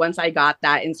 like once I got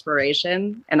that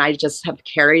inspiration and I just have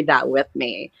carried that with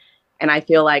me. And I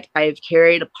feel like I've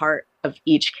carried a part of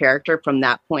each character from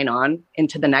that point on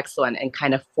into the next one and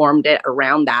kind of formed it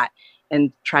around that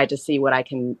and tried to see what I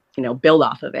can, build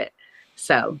off of it.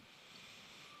 So,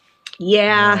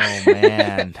 yeah. Oh,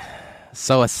 man.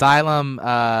 So Asylum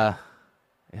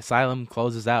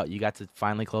closes out. You got to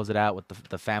finally close it out with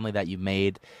the family that you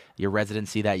made, your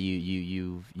residency that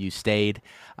you stayed,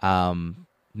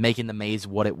 making the maze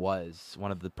what it was,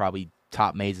 one of the probably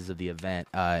top mazes of the event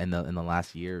in the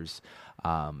last years.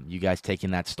 You guys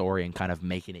taking that story and kind of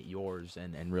making it yours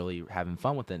and really having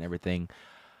fun with it and everything.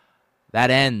 That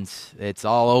ends. It's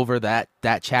all over. That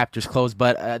chapter's closed,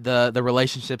 but the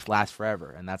relationships last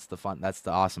forever, and that's the fun. That's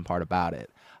the awesome part about it.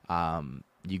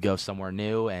 You go somewhere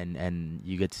new and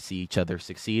you get to see each other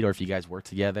succeed, or if you guys work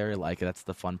together, like that's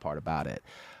the fun part about it.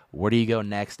 Where do you go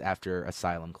next after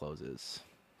Asylum closes?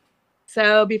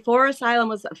 So before Asylum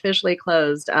was officially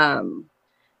closed,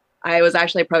 I was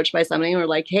actually approached by somebody and were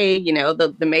like, hey,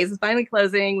 the maze is finally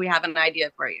closing. We have an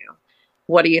idea for you.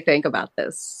 What do you think about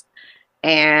this?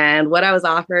 And what I was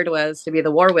offered was to be the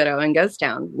War Widow in Ghost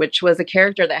Town, which was a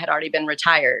character that had already been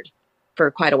retired for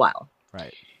quite a while.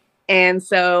 Right. And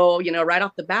so, right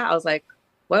off the bat, I was like,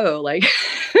 whoa, like,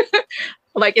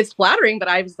 like it's flattering, but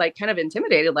I was like kind of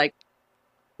intimidated, like,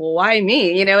 well, why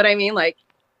me? You know what I mean? Like,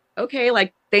 okay,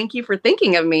 like, thank you for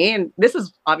thinking of me. And this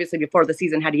is obviously before the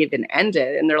season had even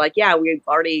ended. And they're like, yeah, we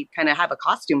already kind of have a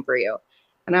costume for you.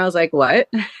 And I was like, what?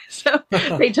 So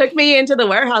they took me into the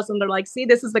warehouse and they're like, see,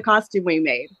 this is the costume we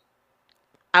made.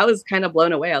 I was kind of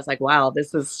blown away. I was like, wow,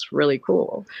 this is really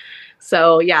cool.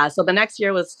 So yeah, so the next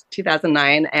year was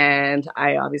 2009, and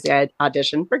I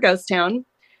auditioned for Ghost Town.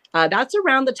 That's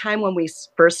around the time when we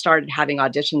first started having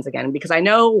auditions again, because I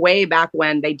know way back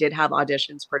when they did have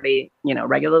auditions pretty,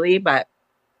 regularly, but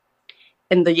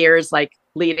in the years like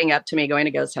leading up to me going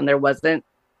to Ghost Town, there was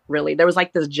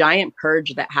like this giant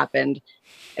purge that happened.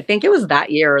 I think it was that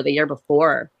year or the year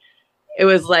before. It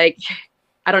was like,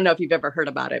 I don't know if you've ever heard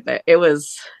about it, but it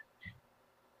was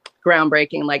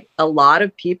groundbreaking. Like a lot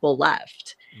of people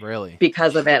left Really?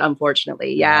 because of it,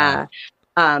 unfortunately. Yeah.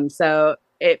 So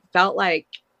it felt like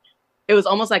it was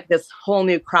almost like this whole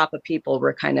new crop of people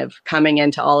were kind of coming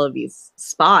into all of these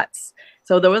spots.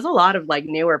 So there was a lot of like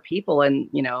newer people in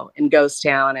Ghost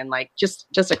Town and like just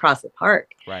across the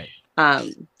park. Right.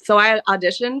 So I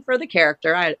auditioned for the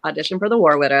character. I auditioned for the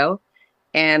War Widow,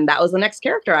 and that was the next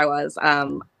character I was.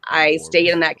 I stayed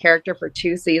in that character for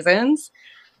 2 seasons.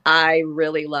 I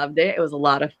really loved it. It was a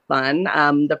lot of fun.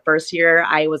 The first year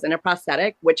I was in a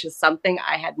prosthetic, which is something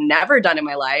I had never done in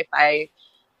my life.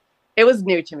 It was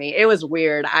new to me. It was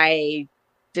weird. I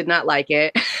did not like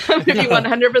it. To be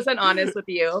 100% honest with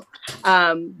you.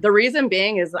 The reason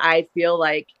being is I feel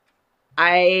like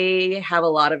I have a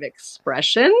lot of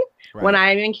expression when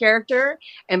I'm in character.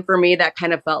 And for me, that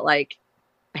kind of felt like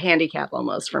a handicap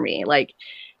almost for me. Like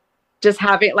just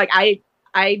having, like,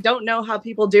 I don't know how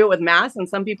people do it with masks, and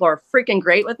some people are freaking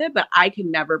great with it, but I could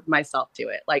never myself do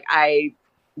it. Like I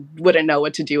wouldn't know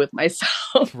what to do with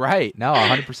myself. Right. No,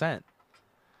 100%.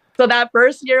 So that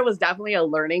first year was definitely a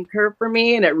learning curve for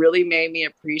me, and it really made me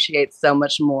appreciate so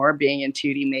much more being in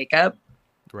 2D makeup.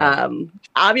 Right.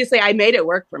 Obviously, I made it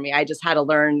work for me. I just had to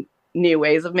learn new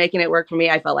ways of making it work for me.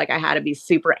 I felt like I had to be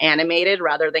super animated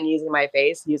rather than using my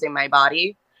face, using my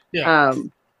body. Yeah.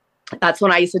 That's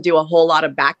when I used to do a whole lot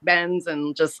of back bends,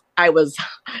 and I was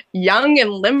young and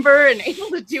limber and able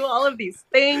to do all of these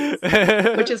things,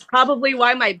 which is probably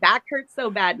why my back hurts so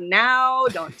bad now.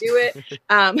 Don't do it.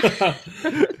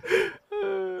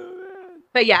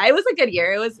 But yeah, it was a good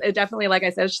year. It was definitely, like I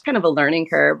said, it's just kind of a learning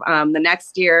curve. The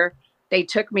next year, they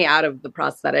took me out of the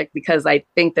prosthetic because I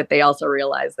think that they also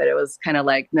realized that it was kind of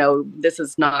like, no, this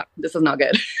is not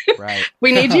good. Right.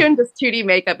 We need you in this 2D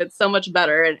makeup. It's so much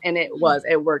better. And it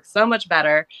worked so much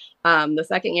better. The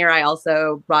second year, I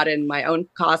also brought in my own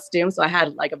costume. So I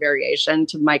had like a variation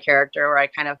to my character where I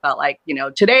kind of felt like,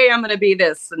 today I'm going to be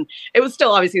this. And it was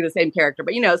still obviously the same character,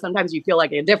 but sometimes you feel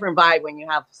like a different vibe when you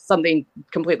have something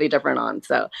completely different on.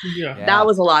 So that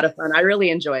was a lot of fun. I really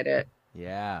enjoyed it.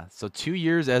 Yeah. So 2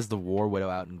 years as the War Widow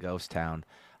out in Ghost Town.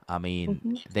 I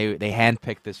mean, they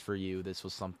handpicked this for you. This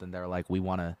was something they're like, we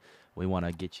wanna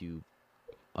get you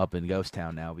up in Ghost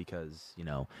Town now because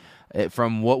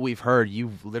from what we've heard,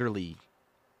 you've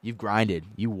grinded,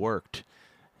 you worked,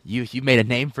 you made a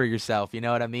name for yourself. You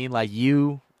know what I mean? Like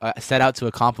you set out to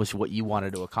accomplish what you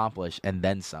wanted to accomplish and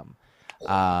then some.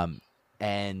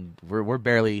 And we're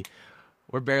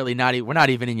not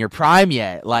even in your prime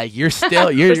yet. Like you're still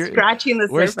you're scratching the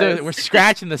surface. We're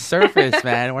scratching the surface,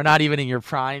 man. We're not even in your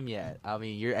prime yet. I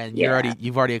mean,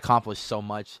 you've already accomplished so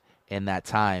much in that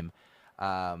time.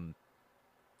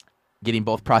 getting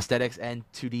both prosthetics and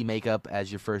 2D makeup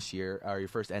as your first year or your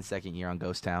first and second year on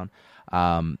Ghost Town.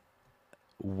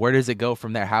 Where does it go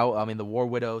from there? The War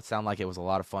Widow sounded like it was a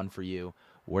lot of fun for you.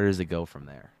 Where does it go from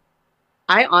there?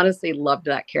 I honestly loved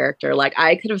that character. Like,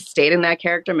 I could have stayed in that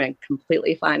character and been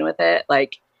completely fine with it.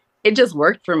 Like, it just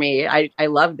worked for me. I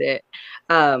loved it.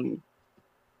 The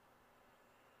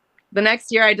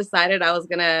next year I decided I was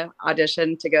going to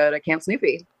audition to go to Camp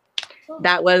Snoopy.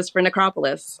 That was for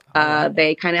Necropolis.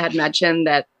 They kind of had mentioned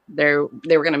that they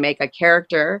were going to make a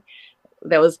character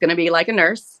that was going to be like a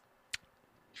nurse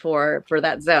for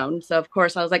that zone. So of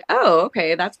course I was like, oh,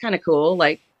 okay, that's kind of cool.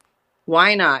 Like,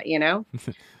 why not, you know?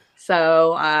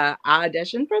 So I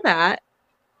auditioned for that.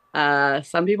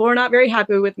 Some people were not very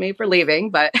happy with me for leaving,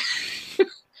 but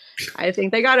I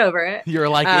think they got over it. You're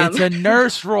like, it's a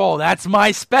nurse role. That's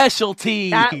my specialty.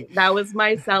 That was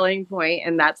my selling point,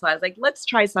 and that's why I was like, let's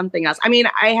try something else. I mean,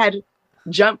 I had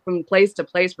jumped from place to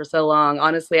place for so long.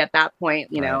 Honestly, at that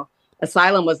point, you know,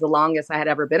 Asylum was the longest I had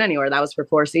ever been anywhere. That was for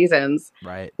 4 seasons,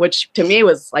 right? Which to me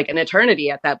was like an eternity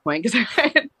at that point, because I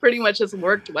had pretty much just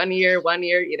worked 1 year,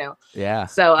 you know. Yeah.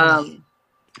 So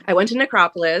I went to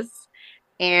Necropolis,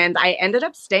 and I ended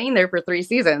up staying there for 3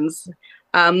 seasons.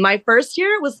 My first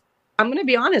year was, I'm going to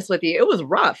be honest with you, it was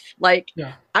rough. Like,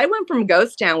 I went from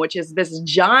Ghost Town, which is this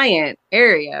giant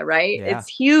area, right? Yeah. It's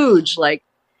huge. Like,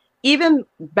 even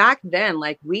back then,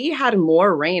 like, we had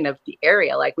more reign of the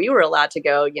area. Like, we were allowed to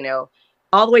go, you know,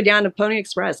 all the way down to Pony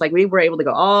Express. Like, we were able to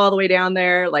go all the way down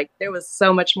there. Like, there was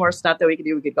so much more stuff that we could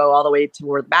do. We could go all the way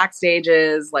toward the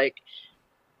backstages. Like,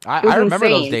 I remember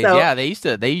those days. So, yeah,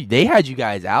 they had you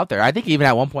guys out there. I think even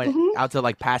at one point out to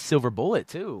like past Silver Bullet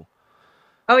too.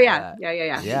 Oh yeah.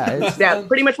 Yeah.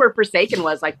 Pretty much where Forsaken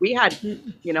was. Like, we had,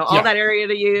 you know, all that area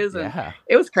to use, and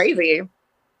it was crazy.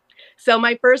 So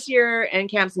my first year in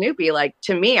Camp Snoopy, like,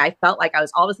 to me, I felt like I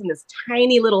was all of a sudden this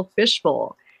tiny little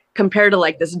fishbowl compared to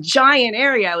like this giant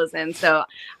area I was in. So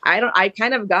I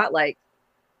kind of got like,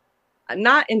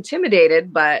 not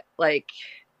intimidated, but like,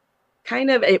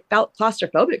 kind of, it felt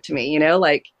claustrophobic to me, you know,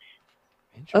 like,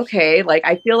 okay, like,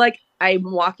 I feel like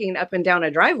I'm walking up and down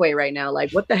a driveway right now.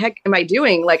 Like, what the heck am I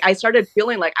doing? Like, I started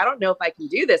feeling like, I don't know if I can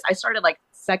do this. I started like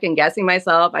second guessing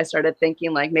myself. I started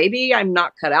thinking like, maybe I'm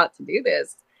not cut out to do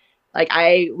this. Like,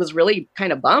 I was really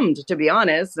kind of bummed, to be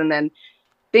honest. And then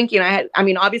thinking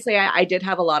obviously I did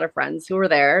have a lot of friends who were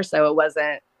there. So it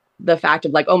wasn't the fact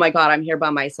of like, oh my God, I'm here by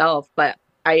myself. But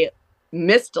I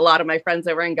missed a lot of my friends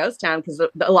that were in Ghost Town, because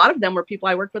a lot of them were people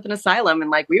I worked with in Asylum, and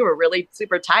like, we were really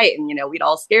super tight, and, you know, we'd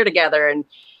all scare together, and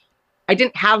I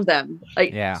didn't have them.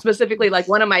 Like, specifically, like,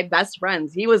 one of my best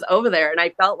friends, he was over there, and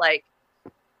I felt like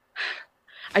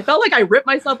I ripped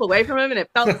myself away from him, and it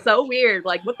felt so weird.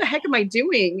 Like, what the heck am I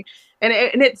doing? And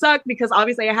it sucked, because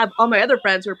obviously I have all my other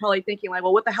friends who are probably thinking like,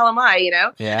 well, what the hell am I, you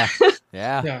know? Yeah.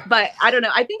 But I don't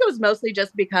know. I think it was mostly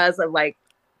just because of like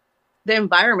the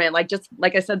environment, like, just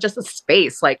like I said, just the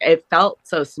space, like, it felt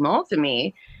so small to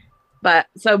me. But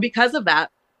so because of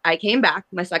that, I came back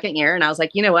my second year, and I was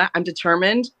like, you know what? I'm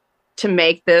determined to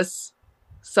make this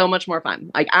so much more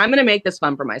fun. Like, I'm going to make this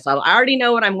fun for myself. I already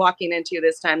know what I'm walking into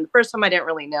this time. The first time I didn't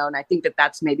really know. And I think that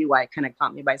that's maybe why it kind of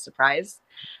caught me by surprise.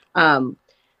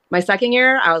 My second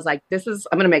year, I was like, I'm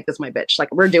going to make this my bitch.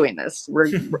 Like, we're doing this. I'm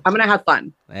going to have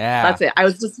fun. Yeah. That's it. I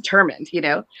was just determined, you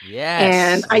know? Yes.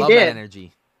 And I love did. That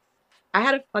energy. I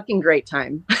had a fucking great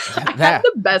time. I had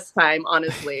the best time,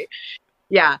 honestly.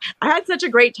 Yeah, I had such a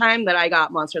great time that I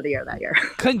got Monster of the Year that year.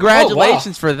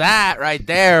 Congratulations for that right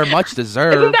there. Much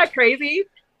deserved. Isn't that crazy?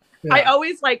 Yeah. I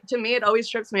always, like, to me, it always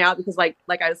trips me out, because like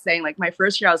I was saying, like, my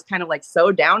first year, I was kind of like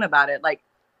so down about it. Like,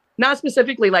 not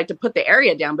specifically like to put the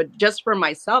area down, but just for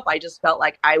myself, I just felt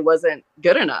like I wasn't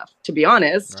good enough, to be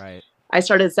honest. Right. I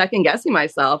started second guessing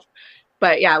myself.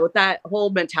 But yeah, with that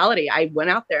whole mentality, I went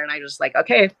out there and I was like,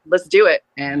 okay, let's do it.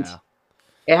 And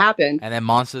it happened. And then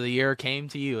Monster of the Year came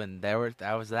to you, and that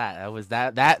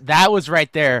was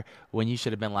right there when you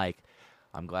should have been like,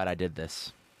 I'm glad I did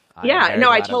this.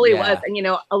 I totally was. And, you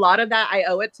know, a lot of that, I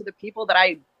owe it to the people that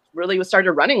I really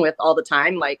started running with all the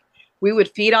time. Like, we would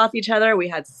feed off each other. We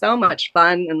had so much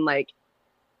fun, and like,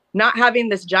 not having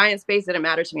this giant space didn't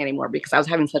matter to me anymore, because I was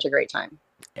having such a great time.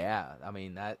 Yeah. I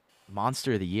mean, that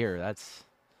Monster of the Year,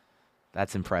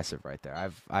 that's impressive right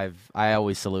there. I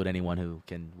always salute anyone who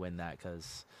can win that,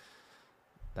 because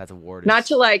that award is... Not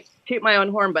to like toot my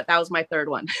own horn, but that was my third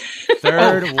one.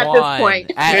 Third one. At this point.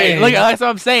 Look, that's what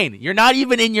I'm saying. You're not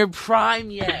even in your prime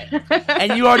yet,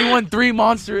 and you already won 3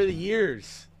 Monster of the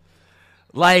Years.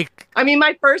 Like, I mean,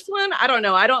 my first one, I don't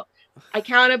know. I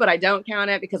count it, but I don't count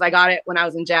it, because I got it when I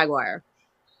was in Jaguar.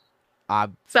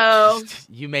 So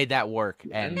you made that work,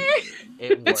 and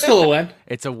it worked. It's still a win.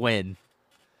 It's a win.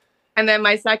 And then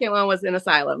my second one was in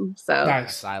Asylum. So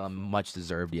Nice. Asylum, much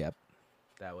deserved. Yep,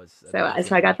 that was.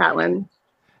 so I got that one.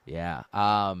 Yeah.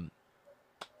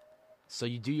 So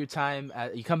you do your time.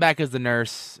 You come back as the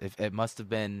nurse. It must have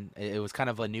been. It was kind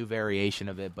of a new variation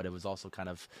of it, but it was also kind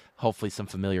of hopefully some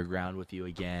familiar ground with you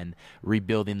again.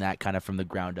 Rebuilding that kind of from the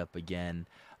ground up again.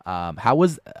 How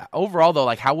was overall though?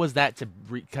 Like, how was that to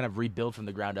kind of rebuild from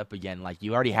the ground up again? Like,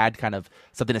 you already had kind of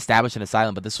something established in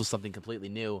Asylum, but this was something completely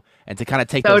new, and to kind of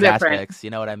take those different aspects. You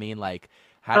know what I mean? Like,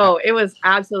 it was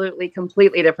absolutely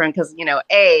completely different because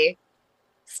A,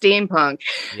 steampunk,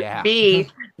 yeah. B,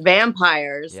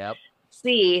 vampires. Yep.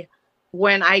 C,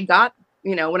 when I got,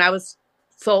 when I was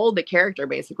sold the character,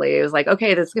 basically, it was like,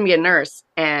 okay, this is going to be a nurse.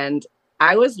 And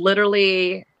I was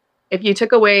literally, if you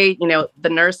took away, the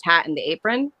nurse hat and the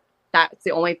apron, that's the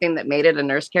only thing that made it a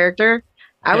nurse character.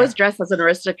 I was dressed as an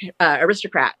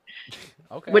aristocrat,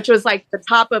 Okay. which was like the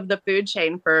top of the food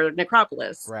chain for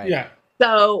Necropolis. Right. Yeah.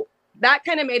 So that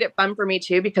kind of made it fun for me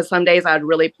too, because some days I would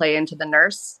really play into the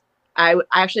nurse. I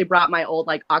actually brought my old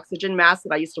like oxygen mask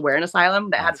that I used to wear in Asylum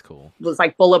that was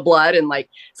like full of blood, and like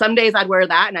some days I'd wear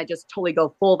that and I just totally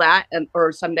go full that, and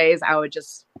or some days I would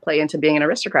just play into being an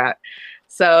aristocrat.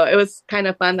 So it was kind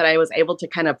of fun that I was able to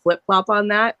kind of flip flop on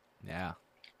that. Yeah.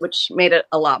 Which made it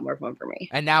a lot more fun for me.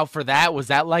 And now for that, was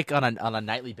that like on a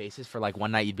nightly basis? For like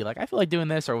one night you'd be like, I feel like doing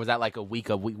this, or was that like a week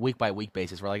by week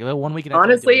basis? Where like 1 week.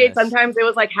 Honestly, sometimes it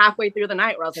was like halfway through the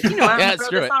night where I was like, I'm gonna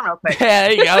throw this on real quick. Yeah,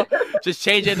 there you go. Just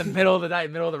change it in the middle of the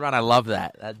night, middle of the run. I love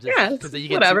that. Because you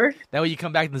get whatever. That way you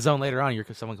come back in the zone later on, you're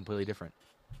someone completely different.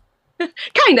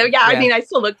 Kind of, yeah. I mean, I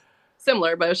still look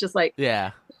similar, but it's just like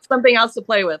something else to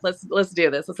play with. Let's do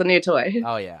this. It's a new toy.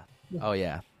 Oh yeah.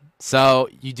 So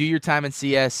you do your time in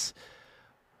CS.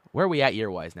 Where are we at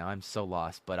year-wise now? I'm so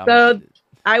lost. But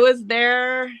I was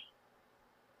there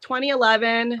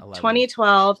 2011,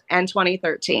 2012, and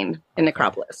 2013 in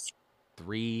Necropolis.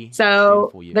 3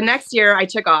 So years. The next year I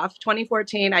took off.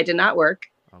 2014, I did not work.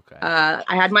 Okay.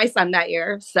 I had my son that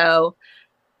year, so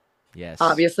yes,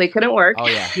 obviously couldn't work. Oh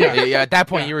yeah, yeah. At that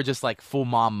point, you were just like full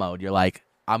mom mode. You're like,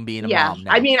 I'm being a mom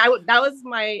now. I mean, that was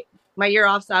my year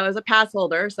off, so I was a pass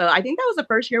holder. So I think that was the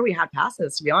first year we had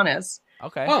passes, to be honest.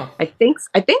 Okay. Oh. I think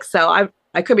so.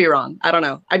 I could be wrong. I don't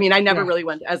know. I mean, I never really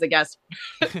went as a guest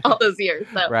all those years.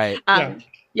 So, right.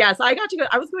 So I got to go.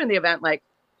 I was going to the event like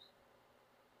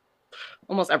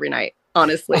almost every night,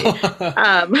 honestly.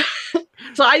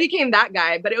 So I became that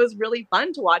guy, but it was really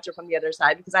fun to watch it from the other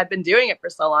side because I've been doing it for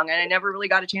so long and I never really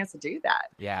got a chance to do that.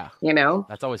 Yeah.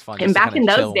 That's always fun. And back in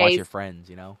those days, watch your friends,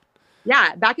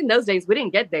 Yeah. Back in those days, we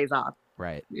didn't get days off.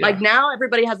 Right. Yeah. Like now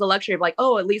everybody has the luxury of like,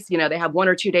 oh, at least, they have 1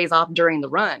 or 2 days off during the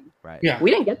run. Right. Yeah.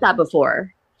 We didn't get that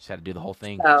before. Just had to do the whole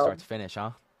thing start to finish,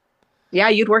 huh? Yeah.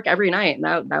 You'd work every night. And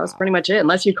that was pretty much it.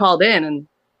 Unless you called in and,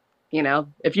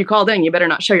 if you called in, you better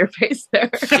not show your face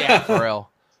there. Yeah, for real.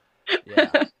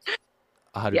 Yeah.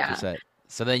 100%.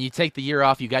 So then you take the year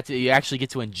off. You actually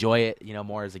get to enjoy it,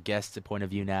 more as a guest point of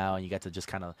view now, and you got to just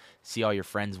kind of see all your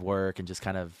friends work and just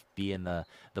kind of be in the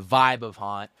vibe of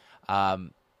Haunt.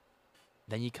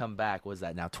 Then you come back. What was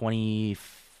that now?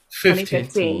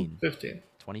 2015.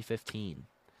 2015.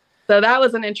 So that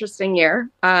was an interesting year.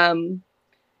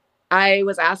 I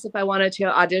was asked if I wanted to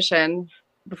audition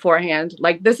beforehand.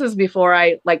 Like this is before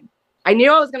I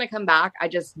knew I was going to come back. I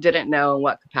just didn't know in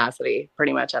what capacity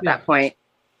pretty much at that point.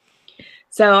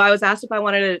 So I was asked if I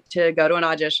wanted to go to an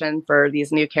audition for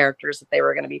these new characters that they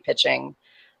were going to be pitching.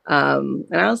 And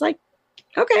I was like,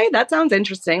 okay, that sounds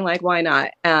interesting. Like, why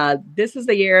not? This is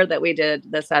the year that we did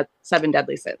the 7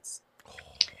 Deadly Sins.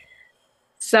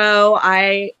 So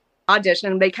I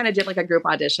auditioned. They kind of did like a group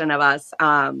audition of us.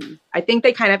 I think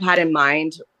they kind of had in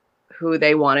mind who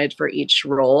they wanted for each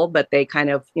role, but they kind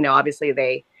of, obviously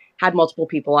they had multiple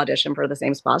people audition for the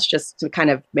same spots just to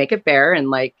kind of make it fair. And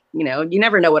like, you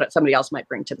never know what somebody else might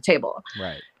bring to the table.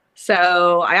 Right.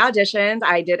 So I auditioned.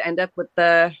 I did end up with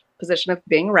the position of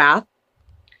being Wrath.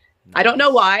 Nice. I don't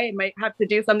know why. It might have to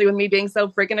do something with me being so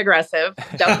freaking aggressive.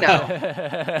 Don't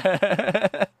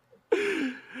know.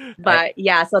 But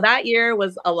yeah, so that year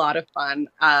was a lot of fun.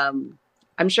 I'm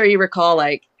sure you recall,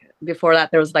 like, before that,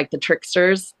 there was like the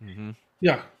Tricksters. Mm-hmm.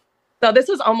 Yeah. So this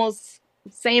was almost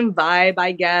same vibe,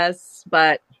 I guess,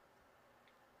 but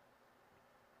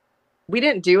we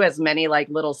didn't do as many like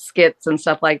little skits and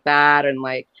stuff like that. And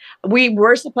like, we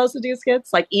were supposed to do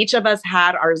skits. Like each of us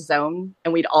had our zone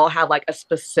and we'd all have like a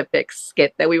specific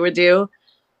skit that we would do.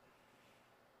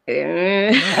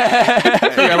 You're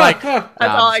like, that's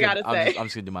all I gotta say. I'm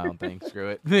just gonna do my own thing. Screw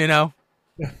it.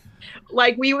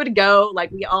 Like we would go,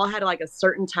 like we all had like a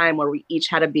certain time where we each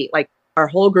had to be like our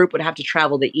whole group would have to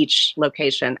travel to each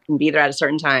location and be there at a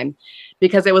certain time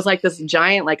because it was like this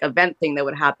giant like event thing that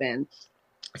would happen.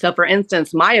 So for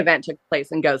instance, my event took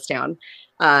place in Ghost Town.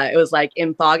 It was like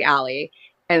in Fog Alley.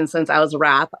 And since I was a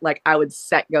rap, like I would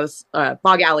set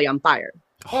Fog Alley on fire.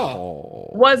 Oh.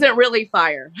 Wasn't really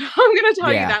fire. I'm gonna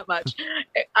tell you that much.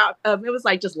 It was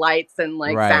like just lights and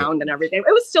like sound and everything.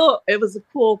 It was a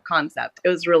cool concept. It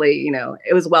was really,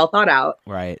 it was well thought out.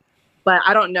 Right. But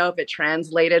I don't know if it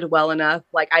translated well enough.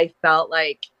 Like I felt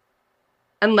like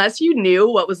unless you knew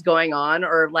what was going on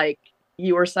or like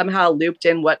you were somehow looped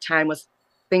in what time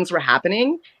things were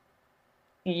happening,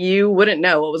 you wouldn't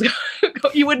know what was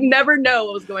you would never know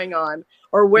what was going on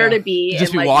or where to be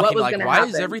just and be like walking what was like, going to why happen.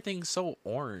 is everything so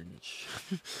orange?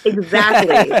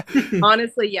 Exactly.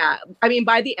 Honestly, yeah. I mean,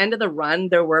 by the end of the run,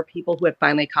 there were people who had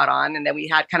finally caught on, and then we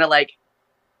had kind of like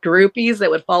groupies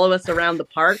that would follow us around the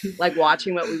park, like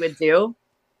watching what we would do.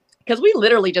 Because we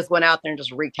literally just went out there and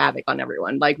just wreaked havoc on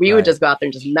everyone. Like we would just go out there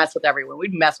and just mess with everyone.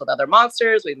 We'd mess with other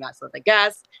monsters. We'd mess with the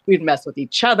guests. We'd mess with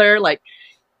each other. Like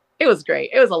it was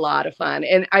great. It was a lot of fun.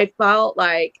 And I felt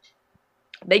like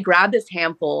they grabbed this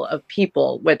handful of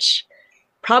people, which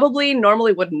probably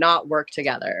normally would not work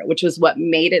together, which was what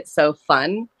made it so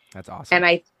fun. That's awesome. And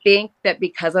I think that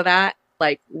because of that,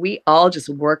 like we all just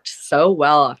worked so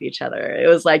well off each other. It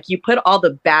was like you put all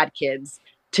the bad kids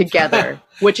together,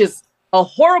 which is a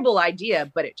horrible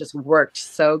idea, but it just worked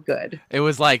so good. It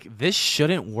was like, this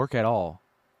shouldn't work at all,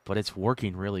 but it's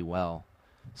working really well.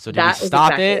 So do we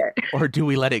stop it or do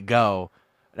we let it go?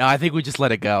 No, I think we just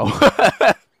let it go.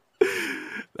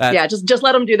 Yeah, just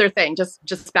let them do their thing.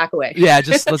 Just back away. Yeah,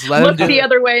 let's let them do the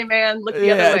other way, man. Look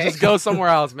the other way. Just go somewhere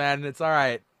else, man. It's all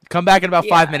right. Come back in about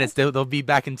 5 minutes. They'll be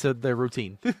back into their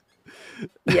routine.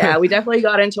 Yeah, we definitely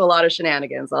got into a lot of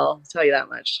shenanigans. I'll tell you that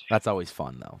much. That's always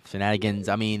fun, though. Shenanigans.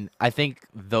 I mean, I think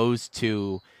those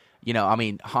two,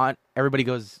 haunt. Everybody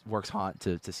works haunt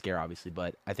to scare, obviously,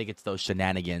 but I think it's those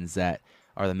shenanigans that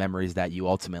are the memories that you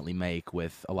ultimately make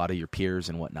with a lot of your peers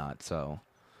and whatnot. So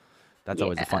that's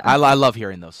always a fun. I love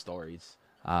hearing those stories.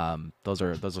 Those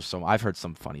are so. I've heard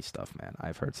some funny stuff, man.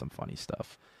 I've heard some funny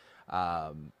stuff.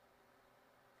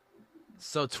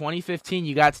 So 2015,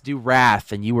 you got to do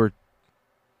Wrath, and you were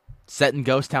setting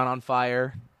Ghost Town on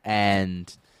fire,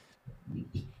 and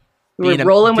we were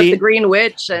rolling with the Green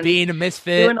Witch and being a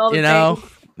misfit, doing all the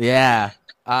things. Yeah,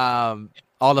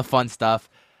 all the fun stuff.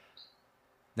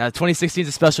 Now, 2016 is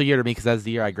a special year to me because that's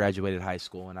the year I graduated high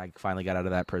school and I finally got out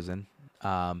of that prison.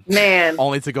 Man,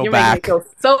 only to go back. You're making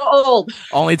me feel so old.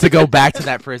 Only to go back to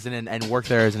that prison and work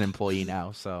there as an employee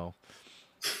now. So,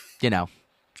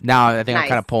 now I think I'm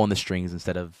kind of pulling the strings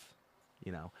instead of,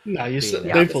 No,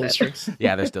 they're pulling the strings.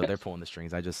 Yeah, they're pulling the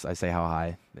strings. I say how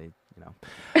high they,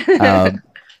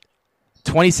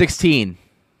 2016.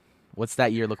 What's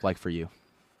that year look like for you?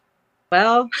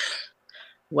 Well.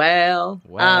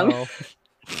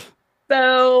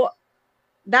 So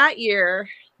that year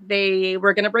they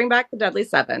were going to bring back the Deadly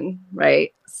Seven,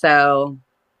 right? So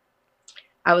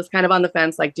I was kind of on the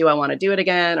fence, like, do I want to do it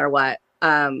again or what?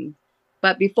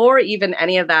 But before even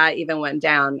any of that even went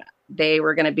down, they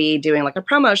were going to be doing like a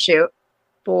promo shoot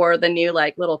for the new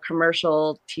like little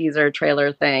commercial teaser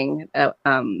trailer thing that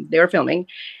they were filming.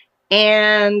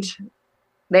 And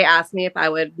they asked me if I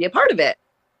would be a part of it.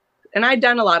 And I'd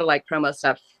done a lot of like promo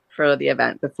stuff for the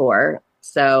event before.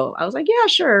 So I was like, yeah,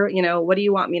 sure. What do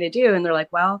you want me to do? And they're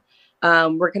like, well,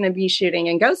 we're going to be shooting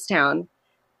in Ghost Town.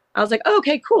 I was like, oh,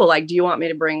 okay, cool. Like, do you want me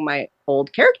to bring my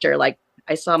old character? Like,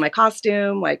 I saw my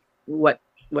costume. Like, what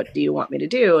do you want me to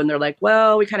do? And they're like,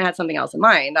 well, we kind of had something else in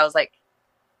mind. I was like,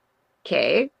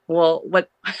 okay, well,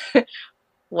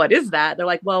 what is that? They're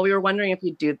like, well, we were wondering if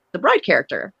you'd do the bride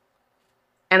character.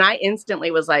 And I instantly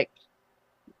was like,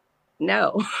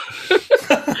 no.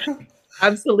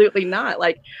 Absolutely not.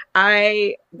 Like,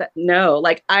 I need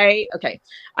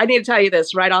to tell you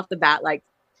this right off the bat. Like,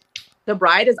 the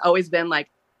bride has always been like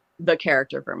the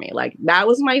character for me. Like, that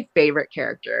was my favorite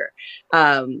character.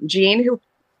 Jean, who,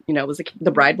 was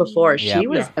the bride before, she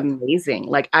was amazing.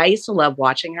 Like, I used to love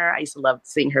watching her. I used to love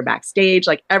seeing her backstage,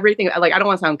 like everything. Like, I don't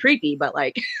want to sound creepy, but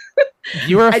like,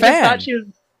 you were a fan. I just thought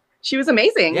she was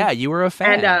amazing. Yeah, you were a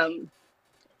fan. And,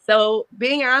 so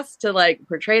being asked to like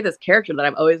portray this character that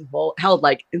I've always held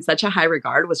like in such a high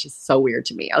regard was just so weird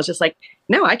to me. I was just like,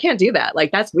 no, I can't do that.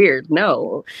 Like, that's weird.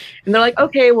 No. And they're like,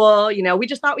 okay, well, we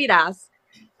just thought we'd ask.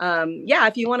 Yeah,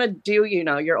 if you want to do,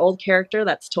 your old character,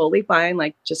 that's totally fine.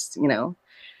 Like, just,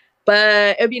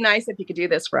 but it'd be nice if you could do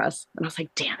this for us. And I was like,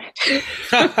 damn it.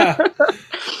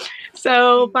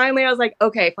 So finally I was like,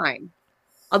 okay, fine.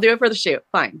 I'll do it for the shoot.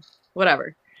 Fine.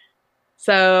 whatever.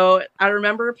 So I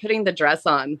remember putting the dress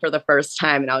on for the first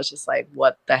time and I was just like,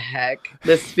 what the heck?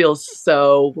 This feels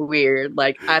so weird.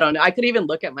 Like, I don't know. I could even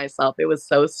look at myself. It was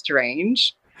so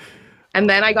strange. And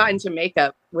then I got into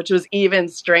makeup, which was even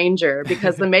stranger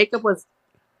because the makeup was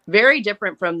very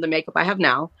different from the makeup I have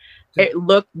now. It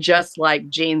looked just like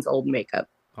Jean's old makeup.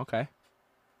 Okay.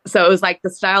 So it was like the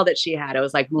style that she had. It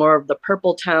was like more of the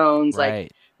purple tones, Right.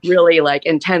 like really like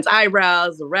intense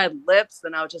eyebrows, the red lips.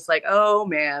 And I was just like, oh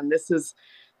man, this is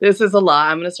a lot.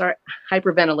 I'm going to start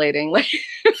hyperventilating. Like,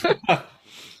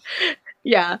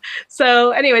 yeah.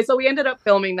 So anyway, so we ended up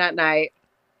filming that night.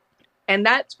 And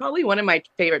that's probably one of my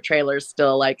favorite trailers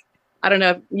still. Like, I don't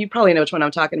know, you probably know which one I'm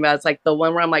talking about. It's like the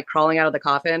one where I'm like crawling out of the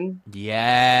coffin.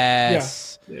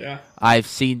 Yes. Yeah. I've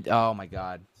seen, oh my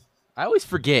God. I always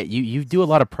forget. You do a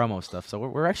lot of promo stuff, so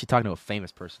we're actually talking to a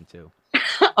famous person too.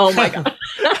 Oh my God.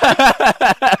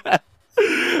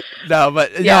 No,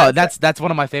 but Yeah, no, that's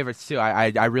one of my favorites too.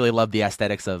 I really love the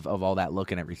aesthetics of all that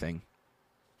look and everything.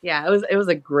 Yeah, it was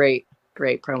a great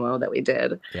promo that we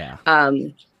did. Yeah.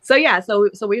 So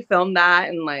we filmed that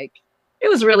and like it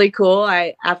was really cool.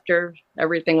 After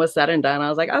everything was said and done, I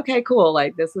was like, okay, cool.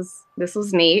 Like this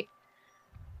was neat.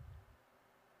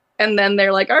 And then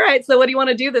they're like, all right, so what do you want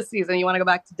to do this season? You want to go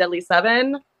back to Deadly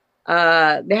 7?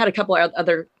 They had a couple of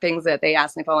other things that they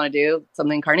asked me if I want to do.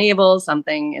 Something Carnival,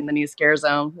 something in the new Scare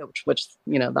Zone, which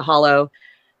you know, the Hollow.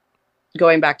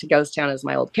 Going back to Ghost Town as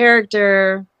my old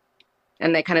character.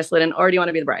 And they kind of slid in, or do you want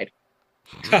to be the bride?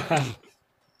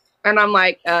 And I'm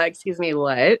like, excuse me,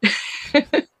 what?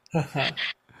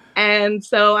 And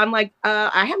so I'm like,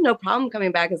 I have no problem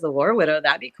coming back as a War Widow.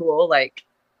 That'd be cool. Like,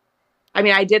 I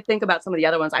mean, I did think about some of the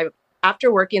other ones.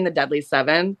 After working the Deadly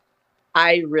 7,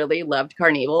 I really loved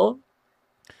Carnival.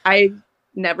 I've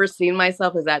never seen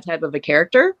myself as that type of a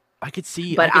character. I could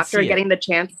see, but after getting the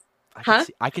chance,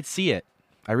 I could see it.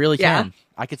 I really can.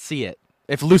 I could see it.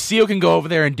 If Lucio can go over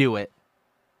there and do it.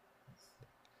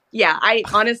 Yeah, I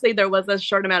honestly, there was a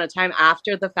short amount of time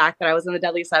after the fact that I was in the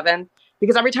Deadly 7,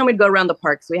 because every time we'd go around the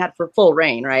parks, we had for full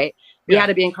rain, right? We had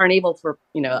to be in Carnival for,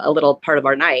 you know, a little part of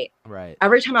our night. Right.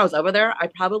 Every time I was over there, I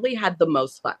probably had the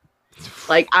most fun.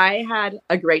 Like, I had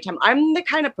a great time. I'm the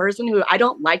kind of person who I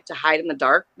don't like to hide in the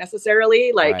dark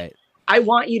necessarily. Like, I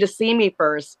want you to see me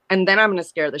first, and then I'm going to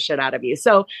scare the shit out of you.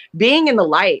 So being in the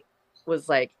light was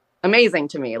like amazing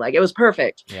to me. Like, it was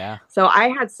perfect. Yeah. So I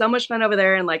had so much fun over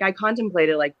there, and like I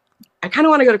contemplated, like, I kind of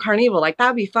want to go to Carnival. Like,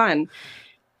 that'd be fun.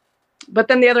 But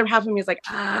then the other half of me is like,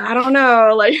 I don't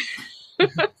know. Like,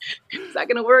 is that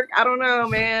going to work? I don't know,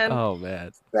 man. Oh,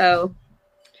 man. So,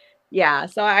 yeah.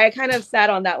 So I kind of sat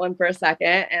on that one for a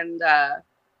second, and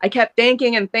I kept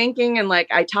thinking, and like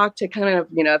I talked to kind of,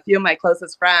 you know, a few of my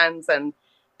closest friends, and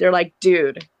they're like,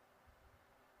 dude,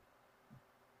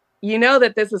 you know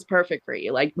that this is perfect for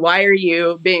you. Like, why are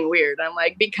you being weird? I'm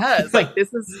like, because like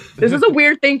this is a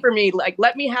weird thing for me. Like,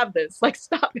 let me have this. Like,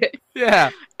 stop it.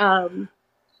 Yeah.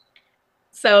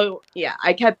 So yeah,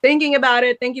 I kept thinking about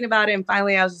it, and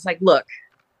finally I was just like, look,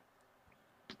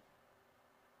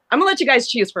 I'm gonna let you guys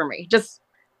choose for me. Just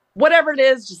whatever it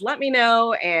is, just let me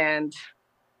know, and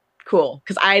cool.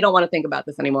 Because I don't want to think about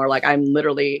this anymore. Like, I'm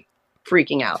literally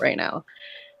freaking out right now.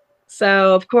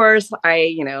 So of course I,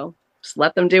 you know, just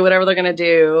let them do whatever they're gonna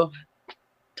do.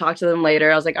 Talk to them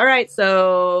later. I was like, all right,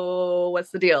 so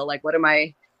what's the deal? Like, what am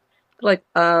I? Like,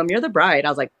 you're the bride. I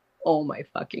was like, oh my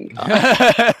fucking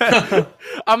God.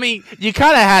 I mean, you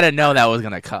kind of had to know that was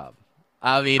gonna come.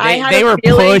 I mean, I they were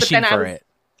pushing for it.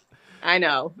 I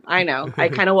know. I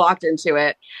kind of walked into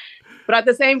it. But at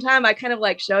the same time, I kind of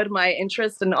like showed my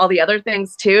interest in all the other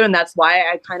things too. And that's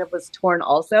why I kind of was torn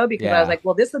also, because I was like,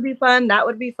 well, this would be fun. That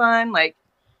would be fun. Like,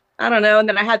 I don't know. And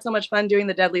then I had so much fun doing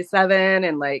the Deadly 7,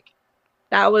 and like,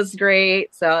 that was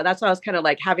great. So that's why I was kind of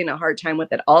like having a hard time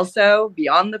with it also,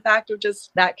 beyond the fact of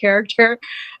just that character.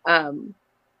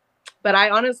 But I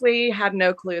honestly had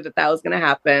no clue that was going to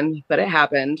happen, but it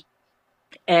happened.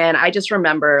 And I just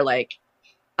remember, like,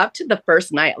 up to the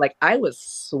first night, like, I was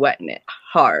sweating it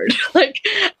hard. Like,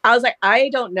 I was like, I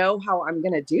don't know how I'm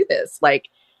going to do this. Like,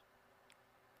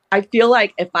 I feel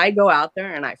like if I go out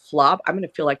there and I flop, I'm going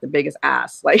to feel like the biggest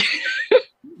ass. Like,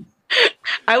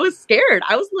 I was scared.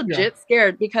 I was legit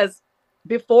scared, because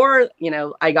before, you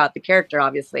know, I got the character,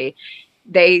 obviously,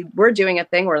 they were doing a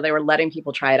thing where they were letting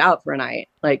people try it out for a night.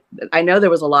 Like, I know there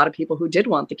was a lot of people who did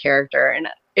want the character, and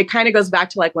it kind of goes back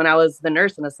to like when I was the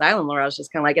nurse in Asylum, where I was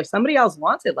just kind of like, if somebody else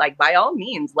wants it, like, by all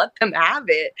means, let them have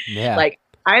it. Yeah. Like,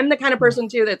 I'm the kind of person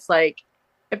too that's like,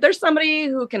 if there's somebody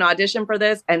who can audition for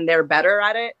this and they're better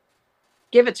at it,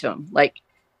 give it to them. Like,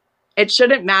 it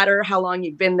shouldn't matter how long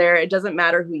you've been there. It doesn't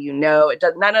matter who you know.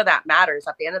 None of that matters.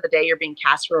 At the end of the day, you're being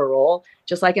cast for a role,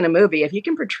 just like in a movie. If you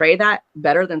can portray that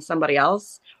better than somebody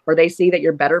else, or they see that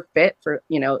you're better fit for,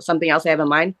 something else they have in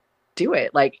mind, do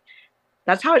it. Like,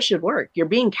 that's how it should work. You're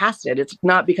being casted. It's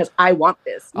not because I want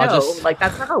this. No,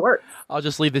 that's not how it works. I'll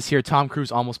just leave this here. Tom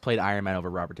Cruise almost played Iron Man over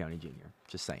Robert Downey Jr.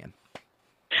 Just saying.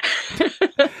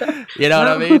 You know what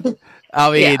I mean?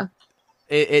 Yeah.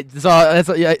 It's all. That's.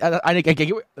 I get.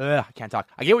 I can't talk.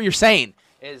 I get what you're saying.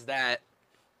 Is that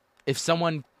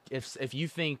if you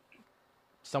think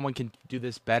someone can do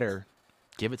this better,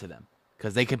 give it to them,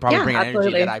 because they can probably bring an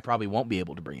energy that I probably won't be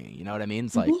able to bring in. You know what I mean?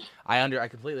 It's like I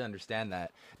completely understand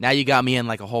that. Now you got me in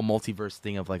like a whole multiverse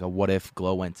thing of like a what if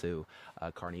Glow went to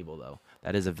Carnival though.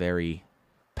 That is a very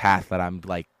path that I'm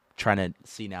like trying to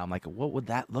see now. I'm like, what would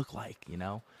that look like? You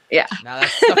know? Yeah. Now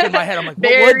that's stuck in my head. I'm like,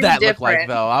 what would that look like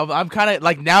though? I'm kind of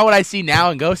like, now what I see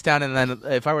now in Ghost Town, and then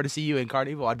if I were to see you in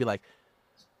Carnival, I'd be like,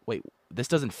 wait, this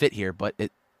doesn't fit here, but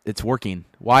it's working.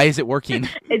 Why is it working?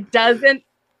 It doesn't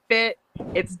fit.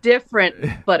 It's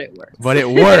different, but it works. But it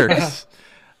works.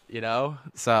 You know?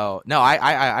 So no,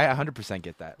 I 100%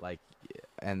 get that. Like,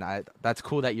 and that's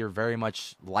cool that you're very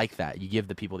much like that. You give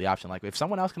the people the option. Like, if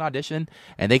someone else can audition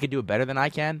and they could do it better than I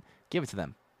can, give it to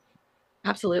them.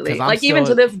 Absolutely. Like, even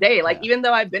to this day, like, even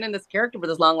though I've been in this character for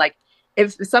this long, like,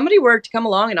 if somebody were to come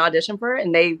along and audition for it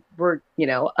and they were,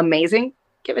 amazing,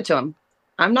 give it to them.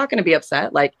 I'm not going to be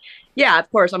upset. Like, yeah,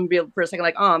 of course, I'm going to be for a second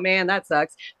like, oh man, that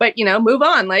sucks. But, move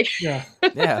on. Like, yeah.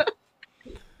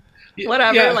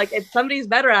 Whatever. Yeah. Like, if somebody's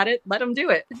better at it, let them do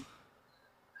it.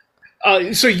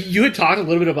 So you had talked a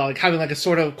little bit about like having like a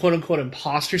sort of quote unquote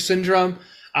imposter syndrome.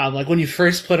 Like when you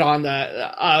first put on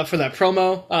the for that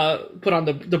promo, put on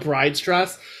the bride's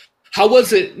dress. How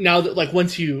was it now that like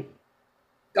once you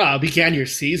began your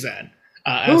season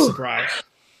as the bride?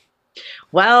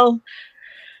 Well,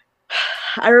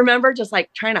 I remember just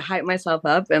like trying to hype myself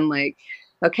up and like,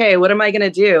 okay, what am I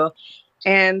gonna do?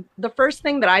 And the first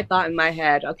thing that I thought in my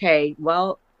head, okay,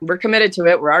 well, we're committed to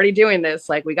it. We're already doing this.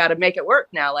 Like, we got to make it work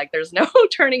now. Like, there's no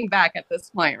turning back at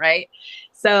this point, right?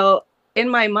 So in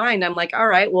my mind, I'm like, all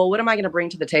right, well, what am I going to bring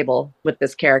to the table with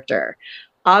this character?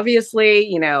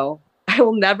 Obviously, I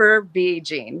will never be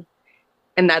Jean,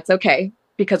 and that's okay,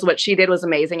 because what she did was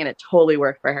amazing and it totally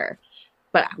worked for her.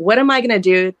 But what am I going to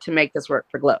do to make this work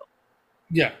for Glow?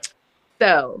 Yeah.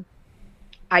 So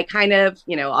I kind of,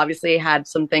 obviously had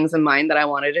some things in mind that I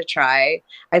wanted to try.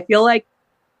 I feel like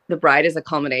the bride is a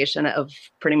culmination of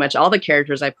pretty much all the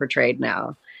characters I've portrayed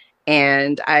now.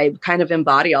 And I kind of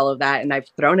embody all of that, and I've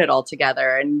thrown it all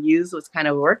together and used what's kind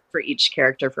of worked for each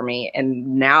character for me.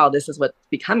 And now this is what's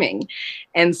becoming.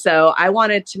 And so I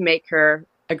wanted to make her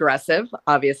aggressive,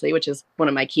 obviously, which is one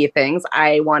of my key things.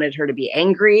 I wanted her to be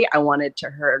angry. I wanted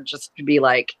her just to be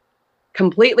like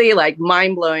completely like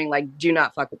mind blowing, like, do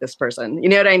not fuck with this person. You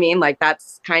know what I mean? Like,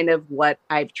 that's kind of what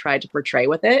I've tried to portray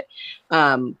with it.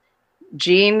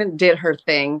 Jean did her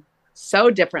thing so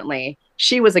differently.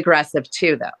 She was aggressive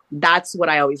too, though. That's what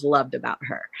I always loved about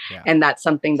her. Yeah. And that's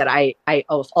something that I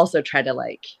also try to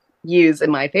like use in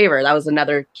my favor. That was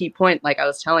another key point. Like I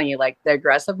was telling you, like the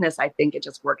aggressiveness, I think it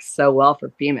just works so well for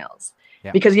females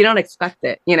because you don't expect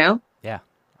it, Yeah,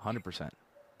 100%.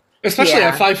 Especially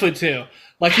at 5'2".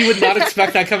 Like you would not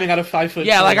expect that coming out of 5'2".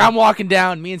 Yeah, like I'm walking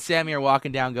down. Me and Sammy are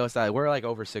walking down Ghost Island. We're like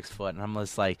over 6 foot, and I'm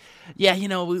just like, yeah, we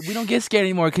don't get scared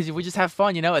anymore because we just have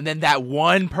fun, And then that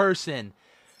one person,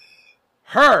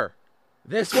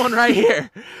 this one right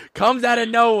here, comes out of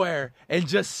nowhere and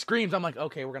just screams. I'm like,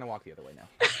 okay, we're gonna walk the other way now,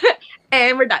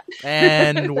 and we're done.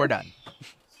 And we're done.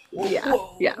 Yeah.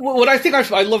 What I think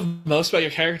I love most about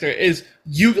your character is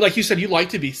you, like you said, you like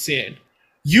to be seen.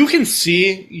 You can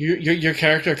see your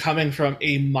character coming from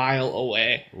a mile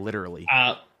away. Literally.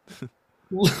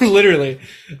 Literally.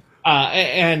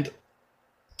 And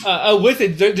with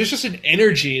it, there's just an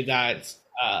energy that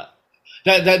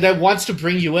wants to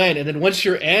bring you in. And then once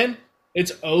you're in,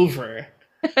 it's over.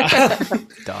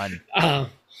 Done.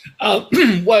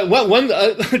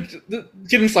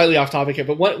 Getting slightly off topic here,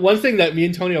 but one thing that me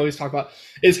and Tony always talk about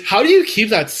is how do you keep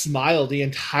that smile the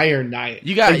entire night?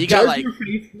 You got like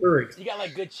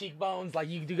good cheekbones, like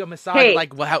you do good massage. Hey,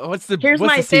 like what's the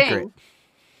secret? Thing.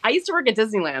 I used to work at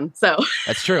Disneyland, so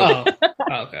that's true. Oh,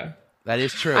 okay, that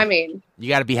is true. I mean, you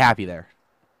got to be happy there.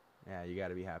 Yeah, you got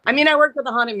to be happy. I mean, I worked with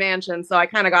the Haunted Mansion, so I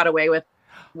kind of got away with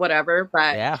whatever.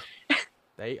 But yeah,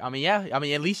 I mean,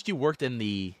 at least you worked in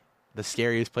the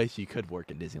scariest place you could work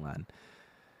in Disneyland.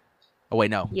 Oh wait,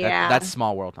 no, Yeah. that's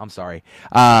Small World. I'm sorry.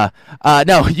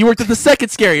 No, you worked at the second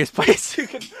scariest place.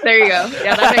 There you go.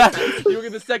 Yeah, that makes sense. You worked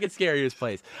at the second scariest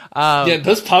place. Yeah,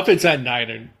 those puppets at night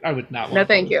I would not want. No,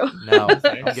 thank you. No,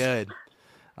 I'm good.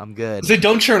 I'm good. They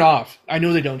don't turn off. I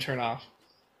know they don't turn off.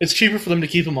 It's cheaper for them to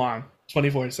keep them on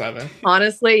 24/7.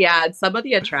 Honestly, yeah, at some of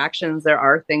the attractions, there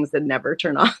are things that never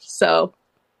turn off. So,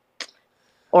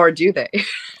 or do they?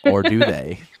 Or do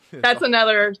they? That's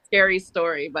another scary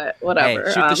story, but whatever.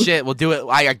 Hey, shoot the shit. We'll do it.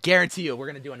 I guarantee you, we're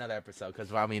gonna do another episode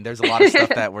because I mean, there's a lot of stuff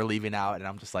that we're leaving out, and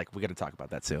I'm just like, we're gonna talk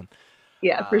about that soon.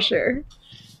 Yeah, for sure.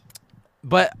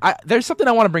 But there's something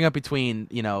I want to bring up between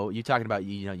you talking about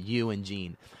you and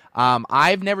Gene.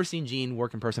 I've never seen Gene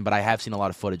work in person, but I have seen a lot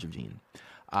of footage of Gene.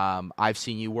 I've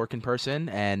seen you work in person,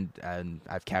 and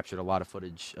I've captured a lot of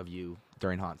footage of you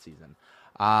during haunt season.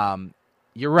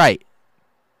 You're right.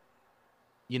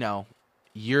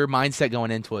 Your mindset going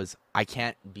into was, I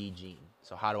can't be Gene,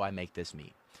 so how do I make this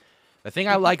me? The thing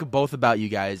I like both about you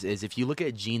guys is if you look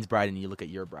at Gene's bride and you look at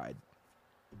your bride,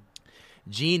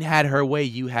 Gene had her way,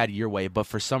 you had your way, but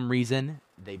for some reason,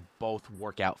 they both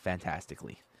work out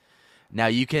fantastically. Now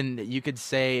you could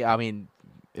say, I mean,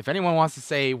 if anyone wants to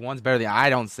say one's better than I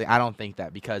don't think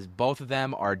that, because both of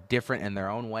them are different in their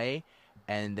own way,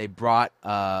 and they brought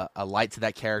a light to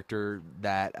that character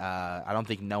that I don't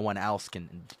think no one else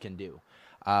can do.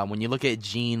 When you look at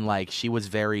Jean, like, she was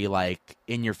very like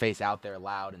in your face, out there,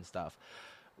 loud and stuff.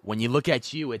 When you look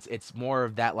at you, it's more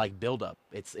of that like build up.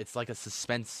 It's like a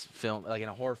suspense film, like in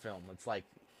a horror film. It's like,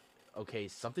 okay,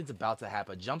 something's about to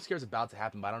happen. A jump scare's about to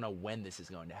happen, but I don't know when this is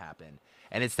going to happen.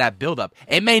 And it's that build up.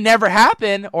 It may never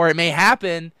happen, or it may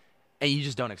happen, and you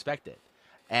just don't expect it.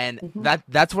 And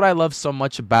that's what I love so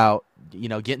much about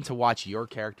getting to watch your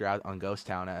character out on Ghost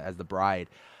Town as the bride.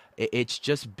 It's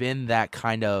just been that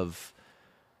kind of.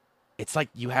 It's like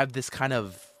you have this kind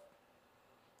of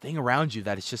thing around you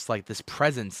that it's just like this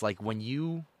presence. Like when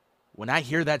I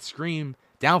hear that scream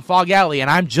down Fog Alley and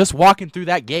I'm just walking through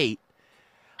that gate,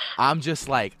 I'm just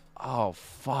like, oh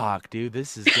fuck, dude,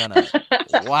 this is gonna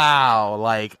wow,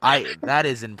 like that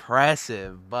is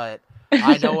impressive, but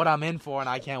I know what I'm in for, and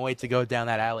I can't wait to go down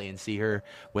that alley and see her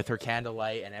with her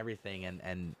candlelight and everything.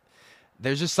 And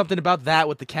there's just something about that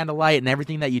with the candlelight, and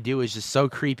everything that you do is just so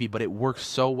creepy, but it works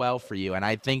so well for you. And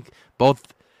I think both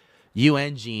you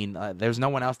and Gene, there's no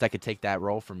one else that could take that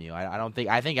role from you.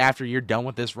 I think after you're done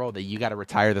with this role that you got to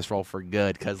retire this role for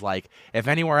good. Because like if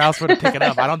anywhere else were to pick it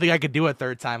up, I don't think I could do it a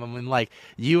third time. I mean, like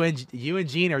you and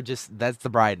Gene are just, that's the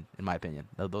bride in my opinion.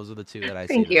 Those are the two that I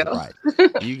see. Thank you. The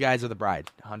bride. You guys are the bride,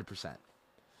 100%.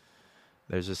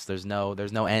 There's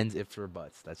no ends, ifs, or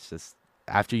buts. That's just,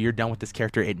 after you're done with this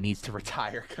character, it needs to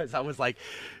retire. Because I was like,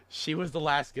 she was the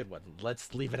last good one.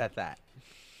 Let's leave it at that.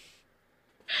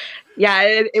 Yeah,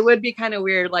 it would be kind of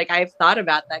weird. Like, I've thought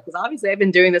about that because obviously I've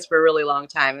been doing this for a really long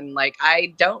time, and like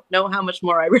I don't know how much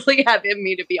more I really have in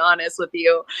me, to be honest with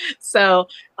you. So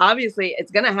obviously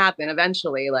it's gonna happen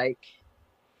eventually. Like,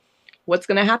 what's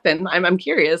gonna happen? I'm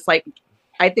curious. Like,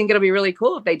 I think it'll be really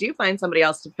cool if they do find somebody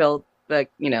else to fill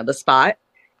the spot.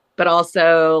 But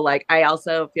also, like, I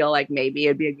also feel like maybe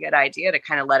it'd be a good idea to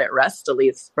kind of let it rest at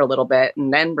least for a little bit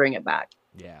and then bring it back.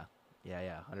 Yeah,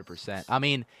 100%. I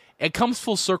mean, it comes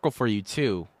full circle for you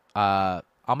too. I'm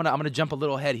gonna jump a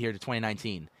little ahead here to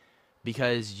 2019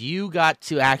 because you got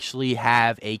to actually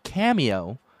have a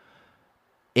cameo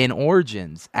in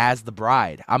Origins as the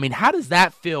bride. I mean, how does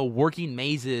that feel, working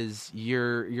mazes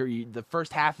your the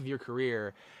first half of your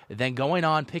career, then going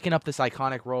on picking up this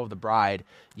iconic role of the bride,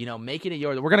 making it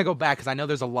yours? We're gonna go back because I know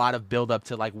there's a lot of build up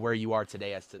to like where you are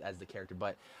today as the character,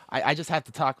 but I just have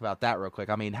to talk about that real quick.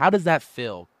 I mean, how does that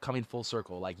feel coming full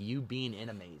circle, like you being in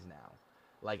a maze now,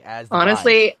 like as the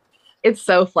honestly bride? It's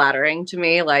so flattering to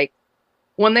me. Like,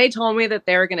 when they told me that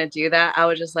they were going to do that, I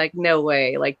was just like, no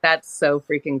way. Like, that's so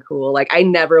freaking cool. Like, I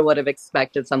never would have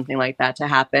expected something like that to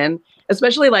happen,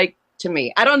 especially like to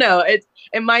me. I don't know. It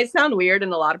might sound weird.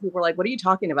 And a lot of people are like, what are you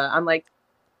talking about? I'm like,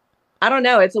 I don't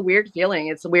know. It's a weird feeling.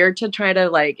 It's weird to try to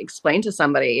like explain to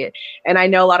somebody. And I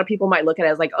know a lot of people might look at it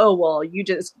as like, oh, well, you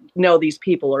just know these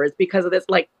people, or it's because of this.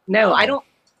 Like, no, I don't.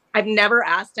 I've never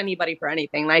asked anybody for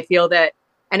anything. And I feel that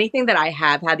anything that I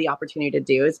have had the opportunity to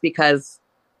do is because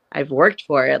I've worked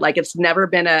for it. Like, it's never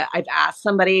been I've asked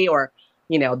somebody or,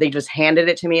 they just handed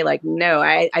it to me. Like, no,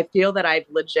 I feel that I've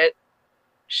legit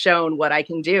shown what I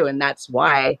can do. And that's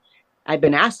why I've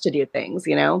been asked to do things,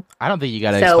 I don't think you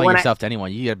got to explain yourself to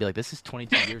anyone. You got to be like, this is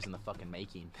 22 years in the fucking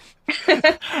making.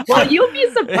 Well, you'll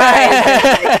be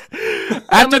surprised.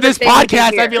 After this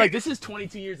podcast, I'd be like, this is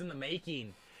 22 years in the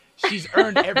making. She's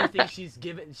earned everything she's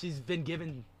been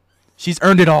given. She's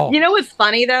earned it all. You know what's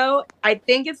funny though? I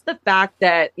think it's the fact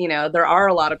that, there are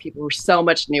a lot of people who are so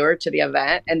much newer to the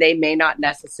event and they may not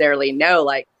necessarily know,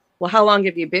 like, well, how long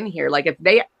have you been here? Like if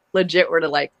they legit were to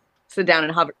like sit down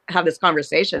and have this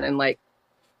conversation and like,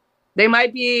 they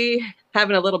might be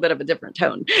having a little bit of a different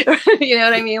tone. You know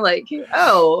what I mean? Like,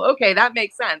 oh, okay, that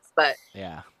makes sense. But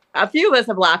yeah, a few of us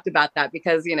have laughed about that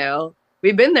because,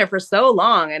 we've been there for so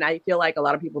long. And I feel like a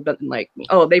lot of people have been like,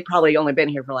 oh, they probably only been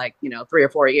here for like, 3 or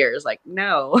 4 years. Like,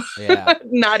 no, yeah,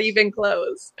 not even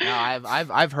close. No,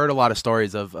 I've heard a lot of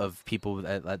stories of people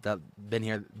that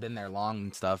been there long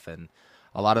and stuff. And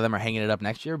a lot of them are hanging it up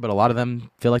next year, but a lot of them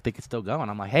feel like they could still go.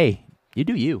 And I'm like, hey, you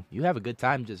do you. You have a good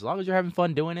time. Just as long as you're having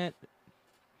fun doing it,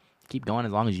 keep going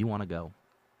as long as you want to go.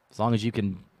 As long as you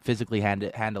can physically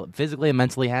handle it, physically and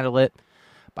mentally handle it,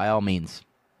 by all means.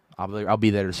 I'll be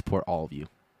there to support all of you.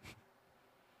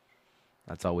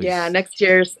 That's always... Yeah, next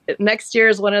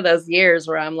year's one of those years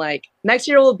where I'm like, next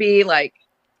year will be like,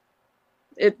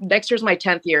 next year's my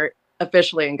 10th year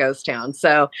officially in Ghost Town.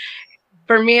 So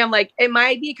for me, I'm like, it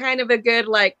might be kind of a good,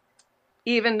 like,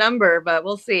 even number, but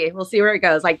we'll see. We'll see where it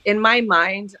goes. Like in my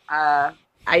mind,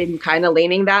 I'm kind of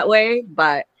leaning that way,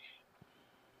 but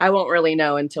I won't really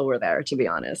know until we're there, to be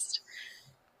honest.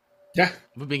 Yeah,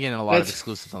 we've been getting a lot of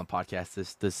exclusives on the podcast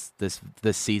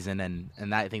this season,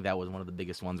 and I think that was one of the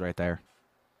biggest ones right there.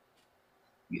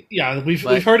 Yeah, we've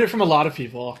heard it from a lot of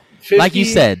people. 50 like you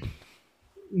said,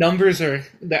 numbers they're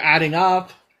adding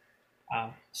up.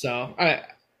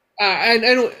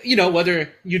 And whether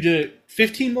you do it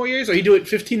 15 more years or you do it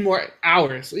 15 more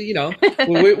hours,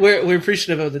 we're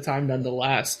appreciative of the time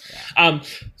nonetheless. Yeah.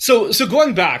 So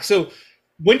going back,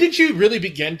 when did you really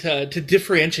begin to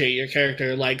differentiate your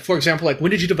character? Like, for example, like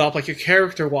when did you develop like your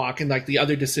character walk and like the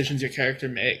other decisions your character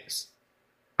makes?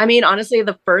 I mean, honestly,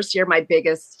 the first year, my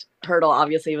biggest hurdle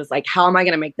obviously was like, how am I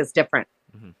going to make this different?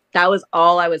 Mm-hmm. That was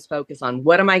all I was focused on.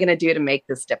 What am I going to do to make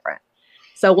this different?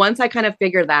 So once I kind of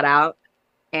figured that out,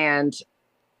 and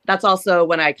that's also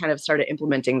when I kind of started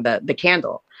implementing the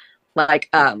candle. Like,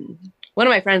 one of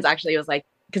my friends actually was like,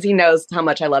 because he knows how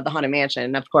much I love the Haunted Mansion.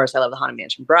 And of course I love the Haunted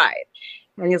Mansion Bride.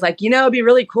 And he was like, it'd be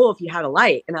really cool if you had a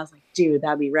light. And I was like, dude,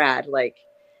 that'd be rad. Like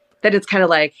that it's kind of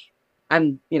like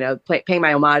I'm, paying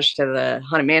my homage to the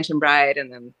Haunted Mansion Bride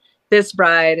and then this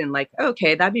bride. And like,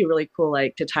 okay, that'd be really cool,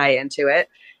 like to tie into it.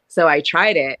 So I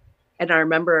tried it. And I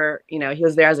remember, he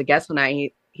was there as a guest one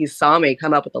night. He saw me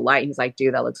come up with the light. And he's like,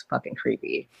 dude, that looks fucking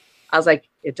creepy. I was like,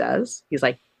 it does? He's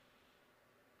like,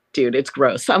 dude, it's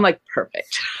gross. I'm like,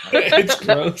 perfect. It's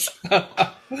gross.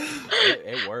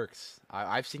 It works.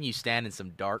 I've seen you stand in some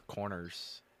dark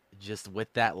corners just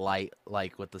with that light,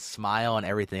 like with the smile and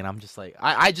everything. And I'm just like,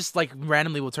 I just like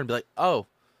randomly will turn and be like, oh,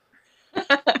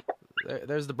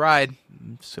 there's the bride.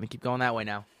 I'm just going to keep going that way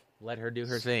now. Let her do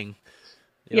her thing.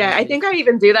 Yeah, I think I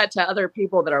even do that to other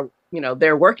people that are,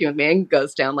 they're working with me and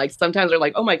Ghost Town. Like sometimes they're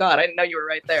like, oh my God, I didn't know you were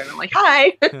right there. And I'm like,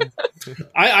 hi.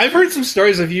 I've heard some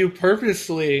stories of you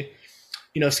purposely,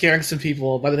 scaring some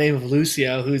people by the name of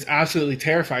Lucio, who's absolutely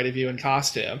terrified of you in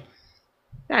costume.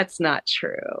 That's not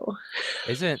true.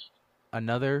 Isn't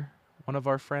another one of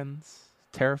our friends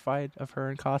terrified of her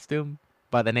in costume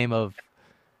by the name of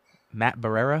Matt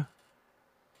Barrera?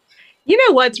 You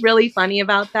know what's really funny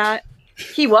about that?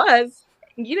 He was.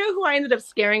 You know who I ended up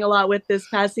scaring a lot with this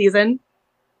past season?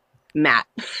 Matt.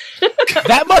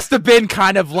 That must have been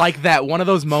kind of like that one of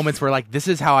those moments where like, this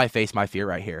is how I face my fear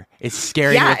right here. It's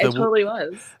scary. Yeah, it totally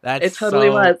was. It totally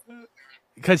was.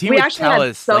 Because we actually tell had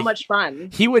us so like, much fun.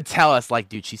 He would tell us like,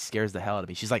 dude, she scares the hell out of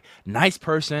me. She's like, nice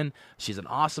person. She's an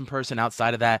awesome person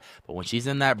outside of that. But when she's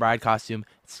in that bride costume,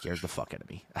 it scares the fuck out of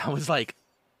me. I was like,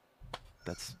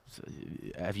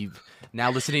 have you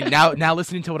now listening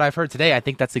to what I've heard today? I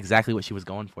think that's exactly what she was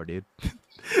going for, dude.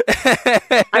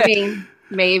 I mean,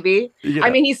 maybe. Yeah. I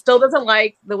mean, he still doesn't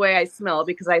like the way I smell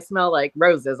because I smell like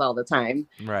roses all the time.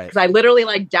 Right. Because I literally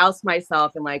like douse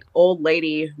myself in like old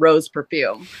lady rose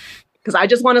perfume because I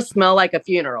just want to smell like a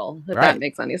funeral, if that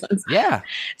makes any sense. Yeah.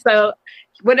 So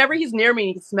whenever he's near me,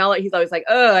 he can smell it. He's always like,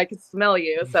 oh, I can smell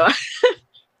you. So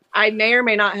I may or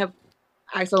may not have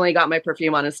accidentally got my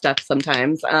perfume on his stuff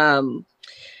sometimes.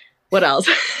 What else?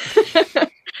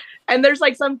 And there's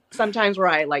like sometimes where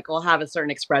I like will have a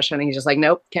certain expression and he's just like,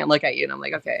 nope, can't look at you. And I'm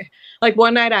like, okay. Like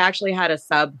one night I actually had a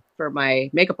sub for my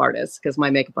makeup artist because my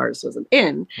makeup artist wasn't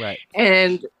in. Right.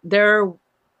 And there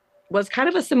was kind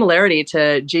of a similarity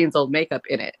to Jean's old makeup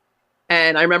in it.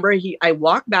 And I remember I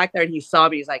walked back there and he saw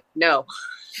me. He's like, no,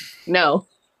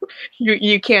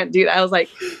 you can't do that. I was like,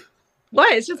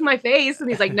 what? It's just my face. And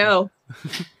he's like, no.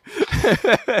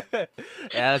 Yeah,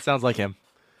 that sounds like him.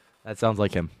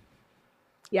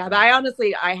 Yeah, but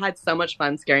I had so much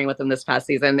fun scaring with him this past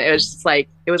season. It was just like,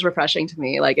 it was refreshing to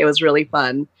me. Like, it was really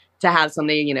fun to have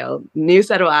something, new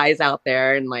set of eyes out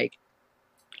there. And like,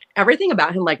 everything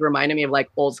about him, like, reminded me of like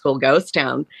old school Ghost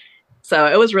Town. So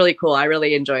it was really cool. I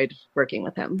really enjoyed working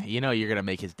with him. You're going to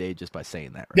make his day just by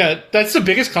saying that, right? Yeah, that's the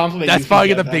biggest compliment. That's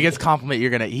probably the biggest compliment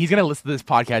he's going to listen to this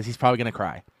podcast. He's probably going to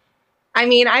cry. I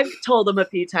mean, I've told him a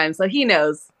few times, so he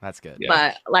knows. That's good. Yeah.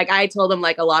 But like, I told him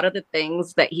like a lot of the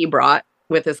things that he brought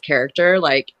with his character,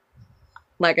 like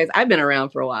I've been around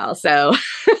for a while. So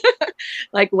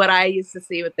like what I used to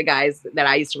see with the guys that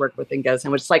I used to work with in Ghost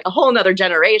Town, which is like a whole nother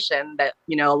generation that,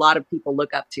 a lot of people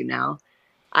look up to now.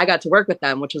 I got to work with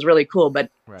them, which was really cool. But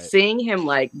seeing him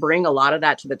like bring a lot of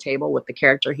that to the table with the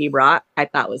character he brought, I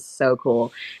thought was so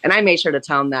cool. And I made sure to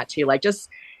tell him that too. Like just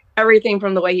everything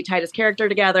from the way he tied his character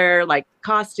together, like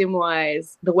costume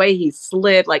wise, the way he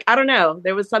slid, like, I don't know.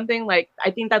 There was something like,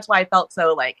 I think that's why I felt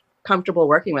so like comfortable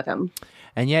working with him.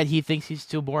 And yet he thinks he's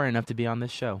too boring enough to be on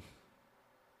this show.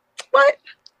 What?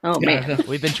 Oh man.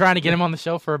 We've been trying to get him on the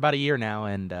show for about a year now.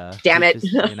 And damn it.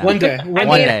 Just, One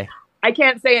day. I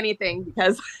can't say anything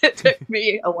because it took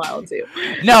me a while too.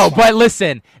 No, but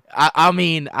listen, I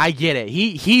mean, I get it.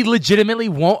 He legitimately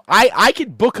won't. I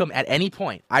could book him at any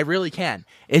point. I really can.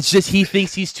 It's just he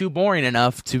thinks he's too boring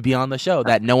enough to be on the show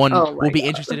that no one will be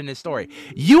interested in his story.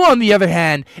 You, on the other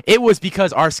hand, it was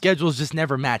because our schedules just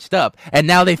never matched up, and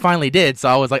now they finally did. So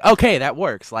I was like, okay, that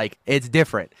works. Like, it's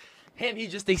different. Him, he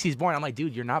just thinks he's boring. I'm like,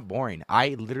 dude, you're not boring. I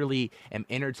literally am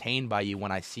entertained by you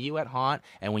when I see you at Haunt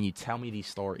and when you tell me these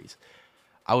stories.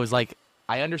 I was like,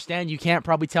 I understand you can't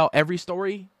probably tell every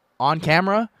story on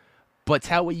camera, but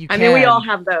tell what you can. I mean, we all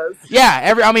have those.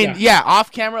 Yeah,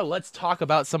 off camera, let's talk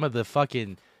about some of the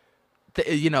fucking, but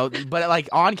like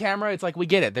on camera, it's like we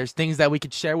get it. There's things that we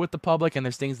could share with the public, and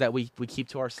there's things that we keep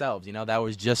to ourselves. That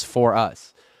was just for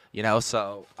us.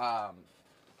 So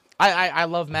I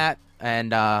love Matt,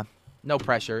 and no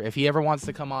pressure. If he ever wants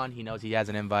to come on, he knows he has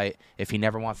an invite. If he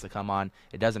never wants to come on,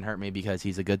 it doesn't hurt me because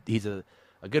he's a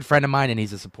good friend of mine, and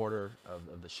he's a supporter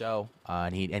of the show.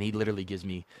 And he literally gives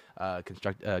me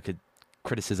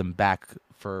criticism back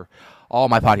for all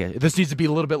my podcasts. This needs to be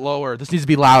a little bit lower. This needs to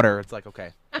be louder. It's like, okay,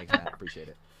 thanks, Matt. I appreciate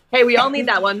it. Hey, we all need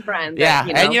that one friend. Yeah,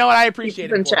 and you know what? I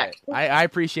appreciate him for it. I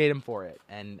appreciate him for it.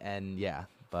 And yeah,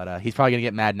 but he's probably gonna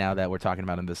get mad now that we're talking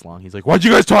about him this long. He's like, "Why'd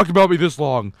you guys talk about me this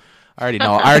long?" I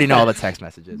already know all the text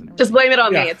messages. Just blame it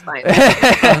on me. It's fine.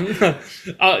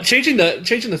 Changing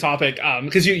the topic,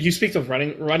 because you speak of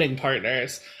running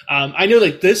partners. I know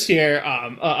like this year,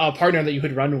 a partner that you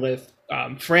had run with,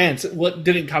 France,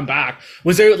 didn't come back.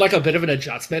 Was there like a bit of an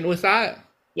adjustment with that?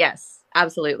 Yes,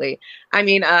 absolutely. I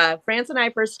mean, France and I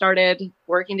first started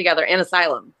working together in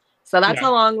Asylum. So that's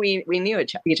how long we knew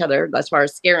each other as far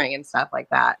as scaring and stuff like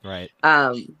that. Right.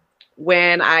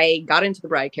 When I got into the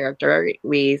Bride character,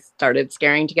 we started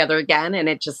scaring together again,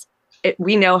 and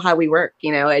we know how we work.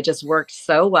 It just worked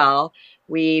so well.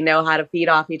 We know how to feed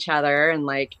off each other, and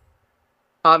like,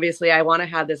 obviously, I want to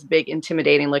have this big,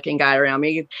 intimidating looking guy around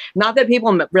me. Not that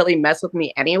people really mess with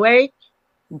me anyway,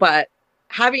 but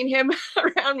having him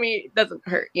around me doesn't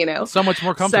hurt. So much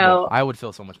more comfortable. So, I would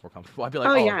feel so much more comfortable. I'd be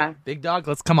like, yeah, big dog,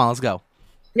 let's go.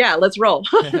 Yeah, let's roll.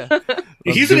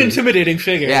 He's an intimidating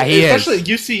figure. Yeah, he is. Especially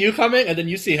you see you coming and then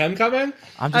you see him coming.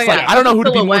 I'm just I don't know who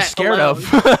to be more scared of.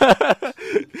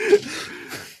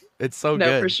 It's so good.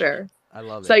 No, for sure. I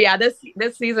love it. So yeah, this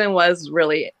season was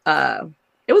really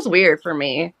it was weird for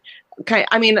me. Okay,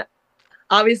 I mean,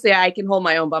 obviously I can hold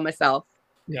my own by myself.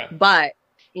 Yeah. But,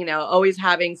 always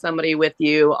having somebody with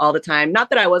you all the time. Not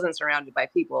that I wasn't surrounded by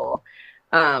people.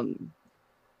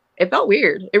 It felt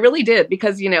weird. It really did.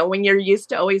 Because, when you're used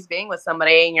to always being with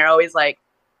somebody and you're always like,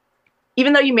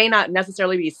 even though you may not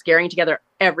necessarily be scaring together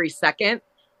every second,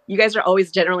 you guys are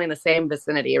always generally in the same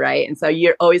vicinity, right? And so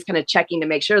you're always kind of checking to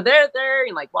make sure they're there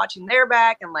and like watching their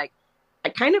back. And like, I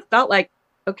kind of felt like,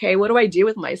 okay, what do I do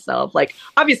with myself? Like,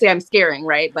 obviously I'm scaring,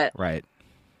 right? But right.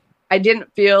 I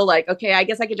didn't feel like, okay, I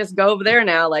guess I could just go over there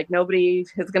now. Like, nobody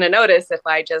is going to notice if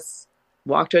I just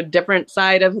walk to a different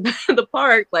side of the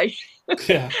park. Like,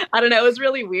 yeah. I don't know. It was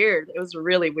really weird. It was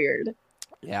really weird.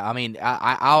 Yeah, I mean,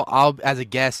 I'll as a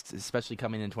guest, especially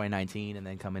coming in 2019 and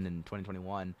then coming in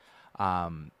 2021,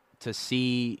 to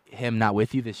see him not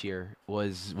with you this year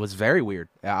was very weird.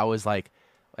 I was like,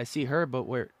 I see her, but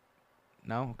where?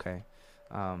 No, okay,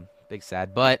 big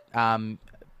sad. But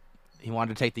he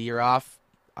wanted to take the year off.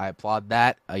 I applaud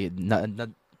that.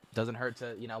 Doesn't hurt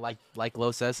to like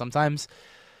Lo says, sometimes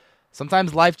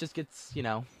life just gets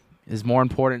is more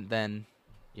important than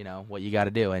what you got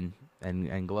to do,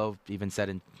 and Glow even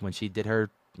said when she did her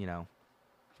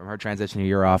from her transition a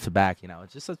year off to back. You know,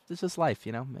 it's just life.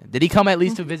 You know, did he come at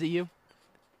least to visit you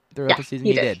throughout the season?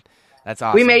 He did. That's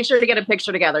awesome. We made sure to get a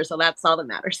picture together, so that's all that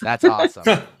matters. That's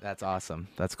awesome. That's awesome.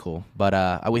 That's cool.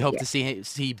 But we hope to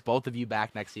see both of you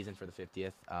back next season for the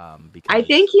 50th. Because I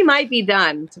think he might be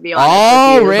done, to be honest.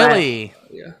 Oh, really?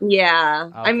 Yeah.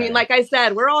 Okay. I mean, like I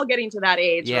said, we're all getting to that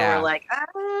age where we're like, I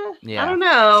don't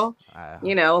know.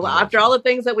 You know, after all the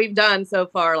things that we've done so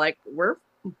far, like we're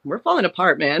falling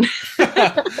apart, man.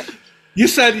 You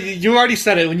already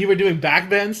said it when you were doing back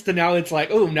bends to now it's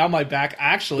like, oh, now my back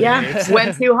actually hurts.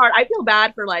 Went too hard. I feel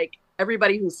bad for like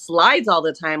everybody who slides all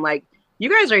the time. Like, you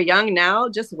guys are young now.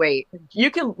 Just wait.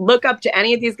 You can look up to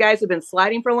any of these guys who've been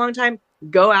sliding for a long time.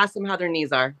 Go ask them how their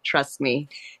knees are. Trust me.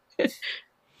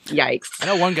 Yikes. I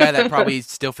know one guy that probably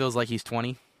still feels like he's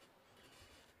 20.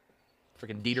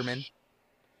 Freaking Dieterman.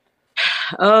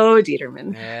 Oh,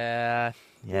 Dieterman.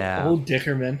 Yeah. Old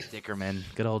Dickerman.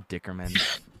 Good old Dickerman.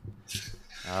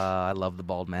 I love the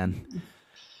bald man.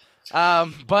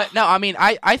 But no, I mean,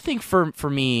 I think for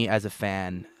me as a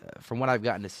fan, from what I've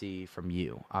gotten to see from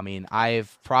you, I mean, I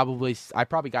probably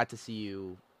got to see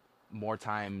you more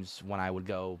times when I would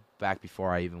go back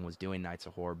before I even was doing Nights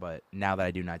of Horror. But now that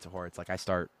I do Nights of Horror, it's like I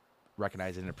start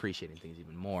recognizing and appreciating things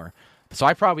even more. So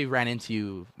I probably ran into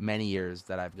you many years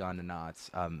that I've gone to Knott's,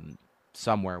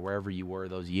 somewhere, wherever you were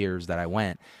those years that I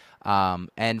went.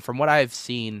 And from what I've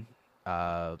seen,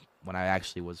 when I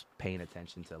actually was paying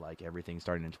attention to like everything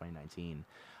starting in 2019,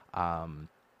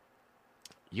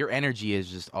 your energy is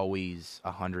just always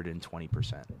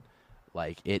 120%.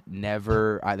 Like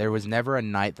there was never a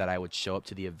night that I would show up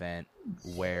to the event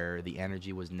where the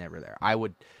energy was never there. I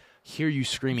would hear you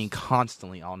screaming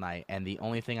constantly all night, and the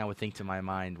only thing I would think to my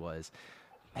mind was,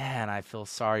 man, I feel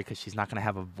sorry because she's not going to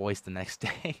have a voice the next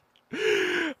day.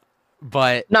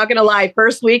 But not gonna lie,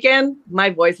 first weekend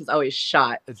my voice is always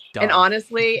shot, and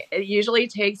honestly it usually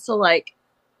takes to like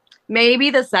maybe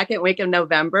the second week of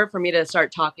November for me to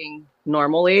start talking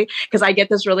normally, because I get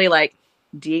this really like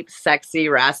deep, sexy,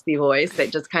 raspy voice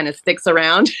that just kind of sticks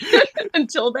around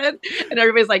until then, and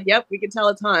everybody's like, yep, we can tell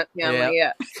it's haunt. I'm like,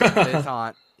 yeah. It's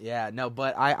haunt. Yeah, no,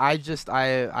 but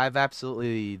I've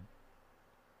absolutely,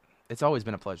 it's always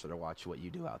been a pleasure to watch what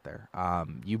you do out there.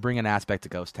 You bring an aspect to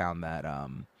Ghost Town that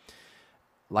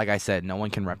like I said, no one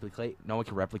can replicate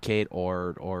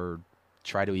or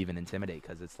try to even intimidate,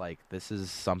 because it's like, this is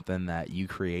something that you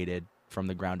created from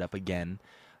the ground up again,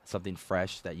 something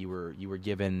fresh that you were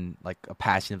given like a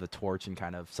passing of the torch and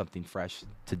kind of something fresh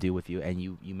to do with you, and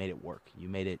you made it work. You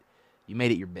made it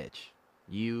your bitch.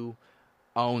 You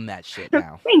own that shit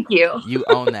now. Thank you. You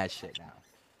own that shit now.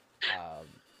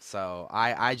 So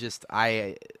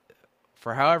I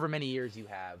for however many years you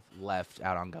have left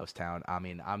out on Ghost Town, I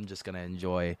mean, I'm just going to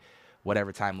enjoy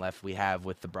whatever time left we have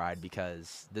with the bride,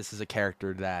 because this is a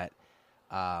character that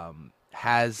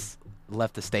has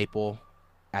left a staple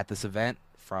at this event,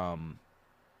 from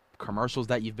commercials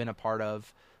that you've been a part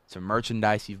of, to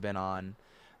merchandise you've been on,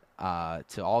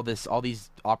 to all these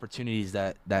opportunities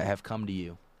that have come to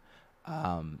you.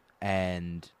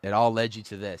 And it all led you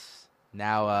to this.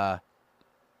 Now,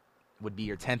 would be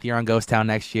your 10th year on Ghost Town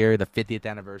next year, the 50th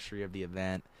anniversary of the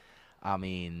event. I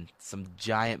mean, some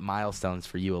giant milestones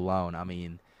for you alone. I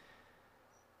mean,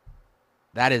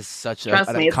 that is such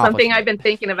Trust me, it's something I've been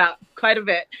thinking about quite a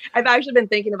bit. I've actually been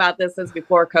thinking about this since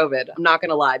before COVID. I'm not going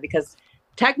to lie, because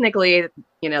technically,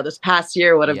 this past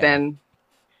year would have been,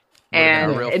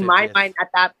 and in my mind at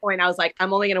that point, I was like,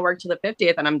 I'm only going to work to the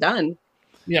 50th and I'm done.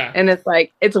 Yeah. And it's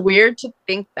like, it's weird to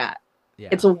think that. Yeah.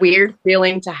 It's a weird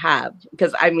feeling to have,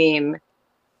 because I mean,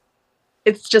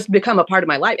 it's just become a part of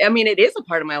my life. I mean, it is a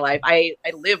part of my life. I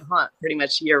live haunt pretty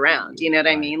much year round. You know what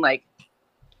I mean? Like,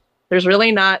 there's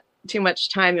really not too much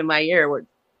time in my year where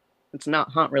it's not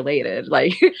haunt related.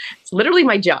 Like, it's literally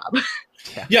my job.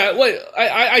 Yeah. Well,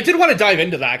 I did want to dive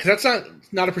into that, because that's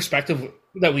not a perspective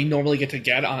that we normally get to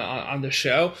get on the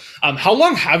show. How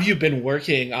long have you been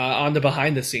working on the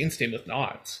behind the scenes team with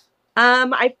Knott's?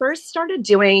 I first started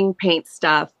doing paint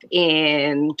stuff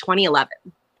in 2011.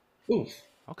 Ooh.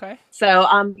 Okay.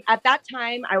 So at that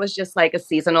time, I was just like a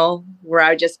seasonal, where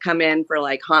I would just come in for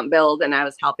like haunt build, and I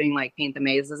was helping like paint the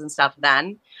mazes and stuff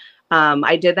then.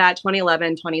 I did that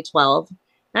 2011, 2012. And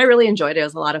I really enjoyed it. It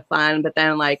was a lot of fun. But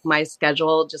then like my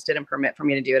schedule just didn't permit for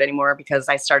me to do it anymore, because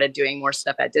I started doing more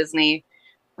stuff at Disney.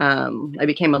 I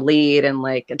became a lead and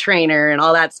like a trainer and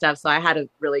all that stuff. So I had to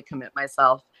really commit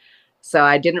myself. So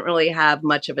I didn't really have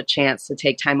much of a chance to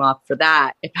take time off for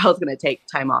that if I was going to take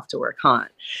time off to work haunt.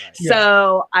 Right. Yeah.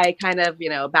 So I kind of,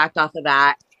 backed off of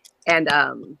that. And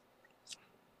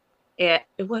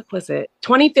what was it?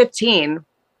 2015,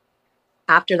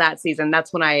 after that season,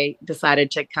 that's when I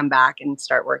decided to come back and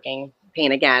start working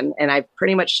paint again. And I've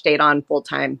pretty much stayed on full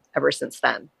time ever since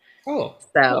then. Oh,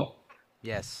 So, cool.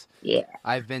 Yes. yeah.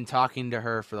 I've been talking to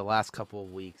her for the last couple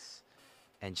of weeks,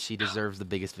 and she deserves the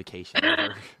biggest vacation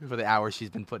ever for the hours she's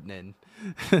been putting in.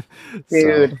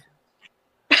 Dude.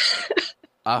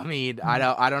 I mean,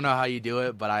 I don't know how you do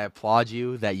it, but I applaud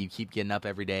you that you keep getting up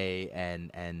every day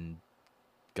and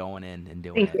going in and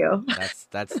doing Thank you. That's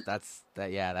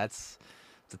it's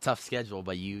a tough schedule,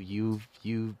 but you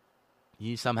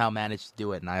somehow managed to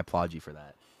do it, and I applaud you for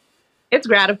that. It's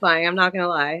gratifying. I'm not going to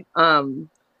lie.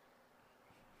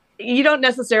 You don't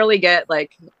necessarily get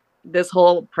like this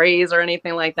whole praise or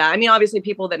anything like that. I mean, obviously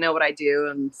people that know what I do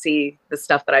and see the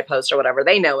stuff that I post or whatever,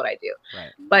 they know what I do. Right.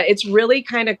 But it's really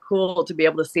kind of cool to be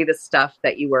able to see the stuff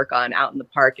that you work on out in the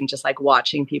park and just like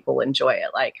watching people enjoy it.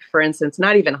 Like, for instance,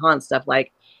 not even haunt stuff.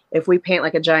 Like if we paint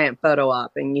like a giant photo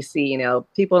op and you see, you know,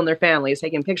 people and their families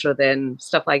taking pictures of it and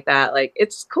stuff like that, like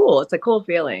it's cool. It's a cool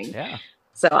feeling. Yeah.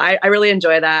 So I really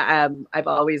enjoy that. I've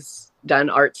always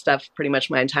done art stuff pretty much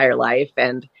my entire life.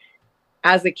 And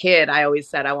as a kid, I always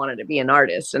said I wanted to be an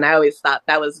artist. And I always thought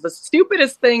that was the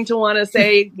stupidest thing to want to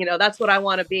say, you know, that's what I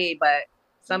want to be. But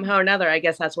somehow or another, I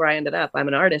guess that's where I ended up. I'm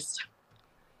an artist.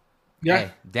 Yeah.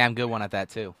 Hey, damn good one at that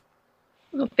too.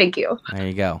 Well, thank you. There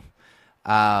you go.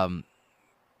 Oh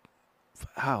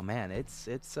man, it's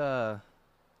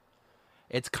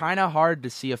kind of hard to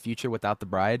see a future without the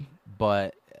bride,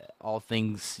 but all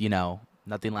things, you know,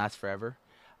 nothing lasts forever.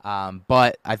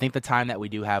 But I think the time that we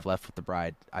do have left with the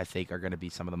bride, I think, are going to be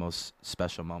some of the most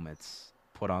special moments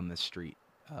put on this street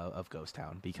of Ghost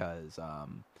Town because,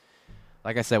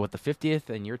 like I said, with the 50th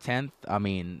and your 10th, I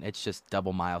mean, it's just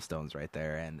double milestones right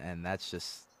there, and that's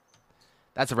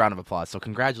a round of applause. So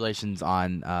congratulations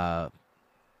on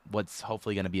what's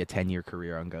hopefully going to be a 10-year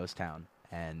career on Ghost Town.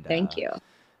 And thank you.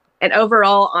 And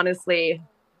overall, honestly,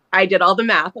 I did all the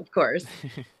math, of course.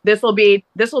 This will be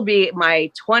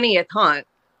my 20th haunt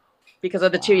because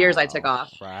of the 2 years I took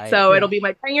off. Right. So it'll be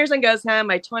my 10 years in Ghost Town,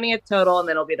 my 20th total, and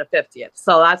then it'll be the 50th.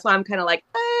 So that's why I'm kind of like,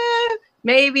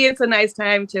 maybe it's a nice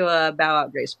time to bow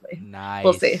out gracefully. Nice.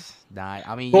 We'll see. Nice.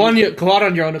 I mean, go out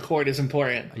on your own accord is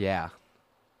important. Yeah.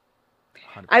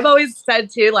 100%. I've always said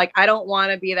too, like, I don't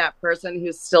want to be that person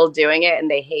who's still doing it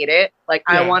and they hate it. Like,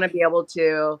 I want to be able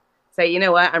to say, you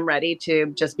know what, I'm ready to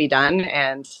just be done,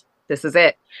 and this is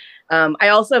it. I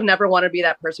also have never wanted to be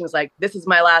that person who's like, this is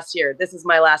my last year, this is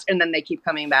my last, and then they keep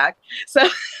coming back. So,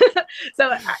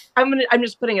 I'm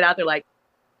just putting it out there. Like,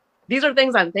 these are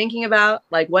things I'm thinking about,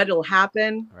 like what'll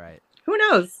happen. Right. Who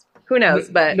knows?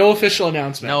 But no official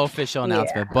announcement. No official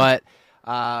announcement. Yeah.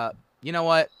 But you know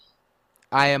what?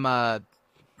 I'm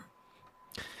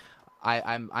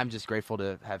just grateful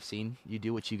to have seen you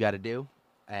do what you got to do,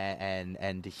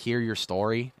 and to hear your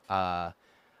story.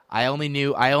 I only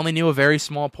knew a very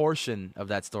small portion of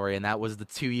that story, and that was the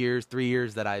 3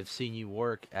 years that I've seen you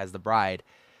work as the bride.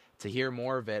 To hear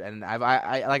more of it, and I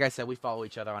like I said, we follow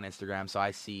each other on Instagram, so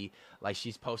I see, like,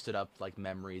 she's posted up like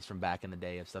memories from back in the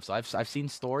day and stuff. So I've seen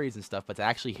stories and stuff, but to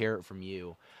actually hear it from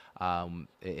you,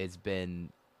 it's been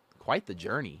quite the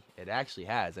journey. It actually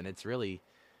has, and it's really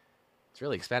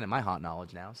expanded my haunt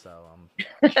knowledge now. So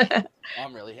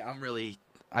I'm really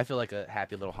I feel like a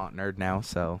happy little haunt nerd now.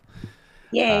 So.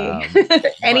 Yay.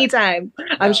 Anytime.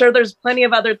 I'm sure there's plenty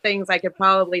of other things I could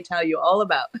probably tell you all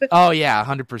about. Oh yeah,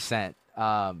 100%.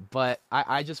 But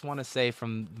I just want to say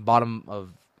from the bottom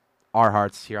of our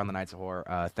hearts here on the Nights of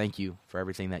Horror, thank you for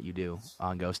everything that you do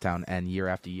on Ghost Town, and year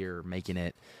after year making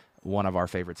it one of our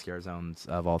favorite scare zones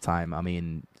of all time. I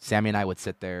mean, Sammy and I would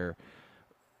sit there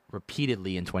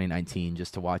repeatedly in 2019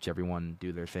 just to watch everyone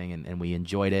do their thing, and we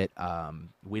enjoyed it.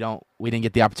 We didn't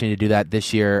get the opportunity to do that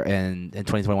this year and in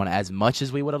 2021 as much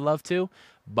as we would have loved to,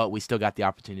 but we still got the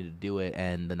opportunity to do it,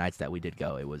 and the nights that we did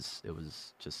go, it was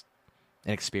just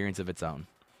an experience of its own.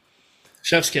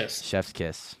 Chef's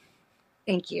kiss.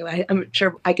 Thank you. I'm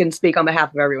sure I can speak on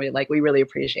behalf of everybody. Like, we really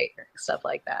appreciate stuff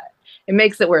like that. It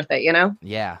makes it worth it, you know?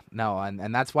 Yeah, no,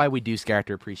 and that's why we do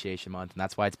Scareactor Appreciation Month, and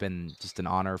that's why it's been just an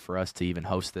honor for us to even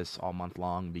host this all month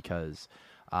long, because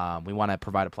we want to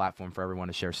provide a platform for everyone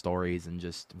to share stories and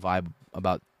just vibe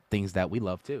about things that we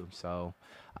love too. So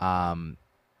I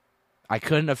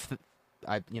couldn't have,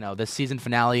 this season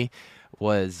finale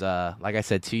was, like I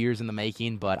said, 2 years in the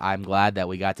making, but I'm glad that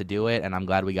we got to do it, and I'm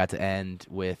glad we got to end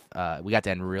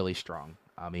really strong.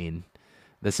 I mean,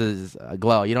 this is a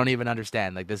glow. You don't even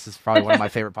understand. Like, this is probably one of my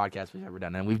favorite podcasts we've ever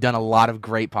done, and we've done a lot of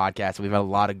great podcasts. We've had a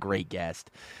lot of great guests,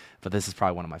 but this is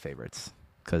probably one of my favorites.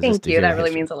 Thank you. That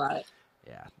really means a lot.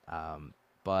 Yeah.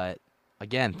 But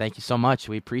again, thank you so much.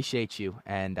 We appreciate you,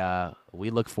 and we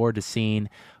look forward to seeing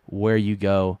where you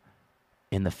go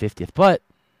in the 50th. But,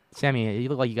 Sammy, you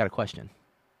look like you got a question.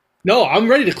 No, I'm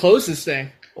ready to close this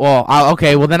thing. Well,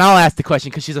 okay. Well, then I'll ask the question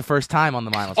because she's the first time on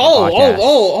the Mindless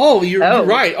podcast. You're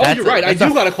right. You're right. I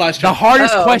do got a question. The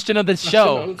hardest question of the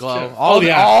show,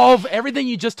 Glow. Everything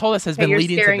you just told us has been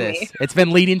leading to this. Me. It's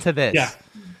been leading to this. Yeah.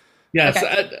 Yes.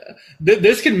 Okay.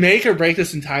 This can make or break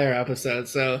this entire episode.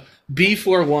 So be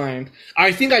forewarned.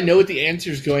 I think I know what the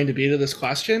answer is going to be to this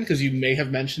question because you may have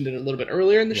mentioned it a little bit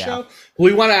earlier in the show. But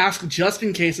we want to ask just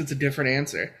in case it's a different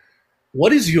answer.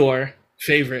 What is your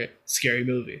favorite scary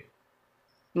movie?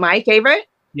 My favorite?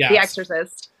 Yeah. The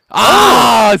Exorcist.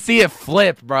 Oh, see it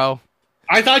flipped, bro.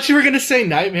 I thought you were going to say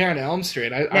Nightmare on Elm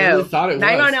Street. I really thought it was.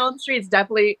 Nightmare on Elm Street is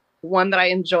definitely one that I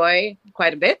enjoy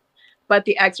quite a bit. But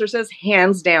The Exorcist,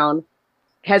 hands down,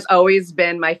 has always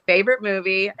been my favorite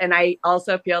movie. And I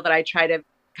also feel that I try to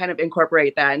kind of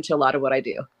incorporate that into a lot of what I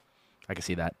do. I can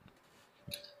see that.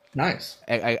 Nice.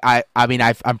 I mean,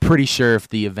 I'm pretty sure if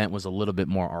the event was a little bit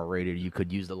more R-rated, you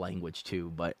could use the language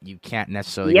too, but you can't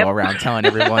necessarily go around telling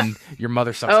everyone your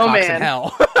mother sucks cocks in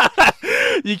hell.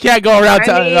 You can't go around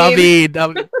telling.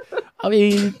 I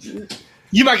mean,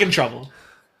 you might get in trouble.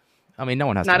 I mean, no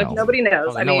one has to know. Not if nobody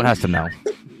knows. No one has to know.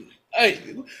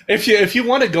 Hey, if you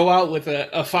want to go out with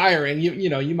a fire and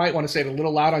you might want to say it a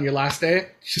little loud on your last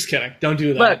day. Just kidding. Don't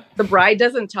do that. Look, the bride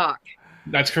doesn't talk.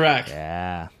 That's correct.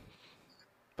 Yeah.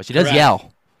 But she does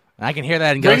yell. And I can hear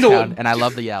that in Ghost Town, and I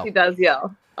love the yell. She does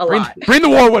yell a lot. Bring the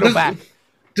War Widow back.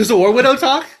 Does the War Widow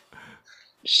talk?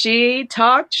 She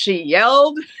talked. She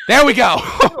yelled. There we go.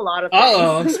 A lot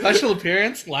of things. Special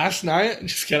appearance last night.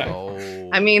 Just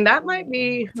kidding. I mean, that might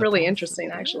be really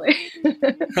interesting, actually.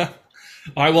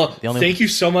 All right. Well, thank you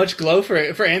so much, Glow,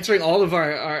 for answering all of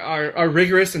our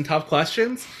rigorous and tough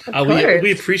questions.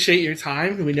 We appreciate your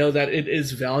time. We know that it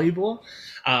is valuable.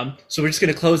 So we're just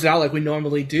going to close it out like we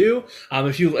normally do.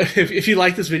 If you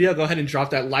like this video, go ahead and drop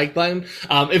that like button.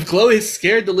 If Glow is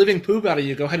scared the living poop out of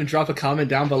you, go ahead and drop a comment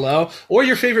down below or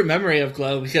your favorite memory of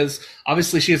Glow, because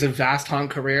obviously she has a vast haunt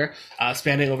career,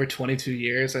 spanning over 22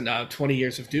 years and 20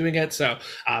 years of doing it. So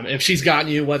if she's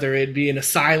gotten you, whether it be an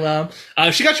asylum,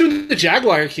 if she got you in the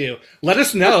Jaguar queue, let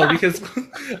us know because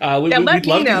we'd love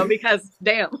to know because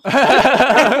damn.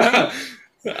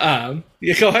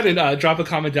 Go ahead and drop a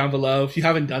comment down below. If you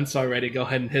haven't done so already, go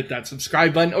ahead and hit that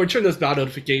subscribe button or turn those bell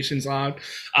notifications on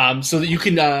so that you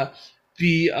can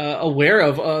be aware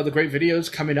of the great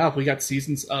videos coming up. We got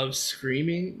Seasons of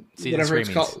Screaming, whatever it's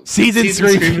called. Season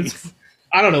Screamings.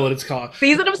 I don't know what it's called.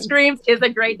 Season of Screams is a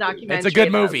great documentary. It's a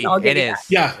good movie. It is.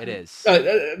 Yeah, it is.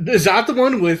 Is that the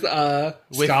one with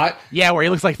Scott? Yeah, where he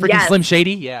looks like freaking Slim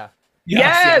Shady. Yeah.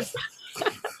 Yes.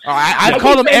 I've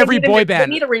called them every boy band.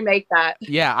 We need to remake that.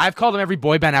 Yeah, I've called them every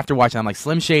boy band after watching. I'm like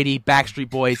Slim Shady, Backstreet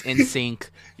Boys, NSYNC.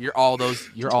 You're all those.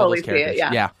 You're all those characters.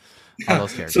 Yeah. All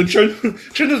those characters. So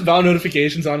turn those bell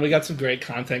notifications on. We got some great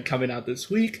content coming out this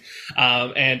week.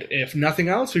 And if nothing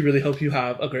else, we really hope you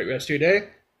have a great rest of your day.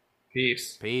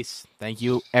 Peace. Thank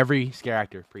you, every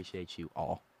Scareactor. Appreciate you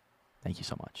all. Thank you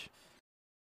so much.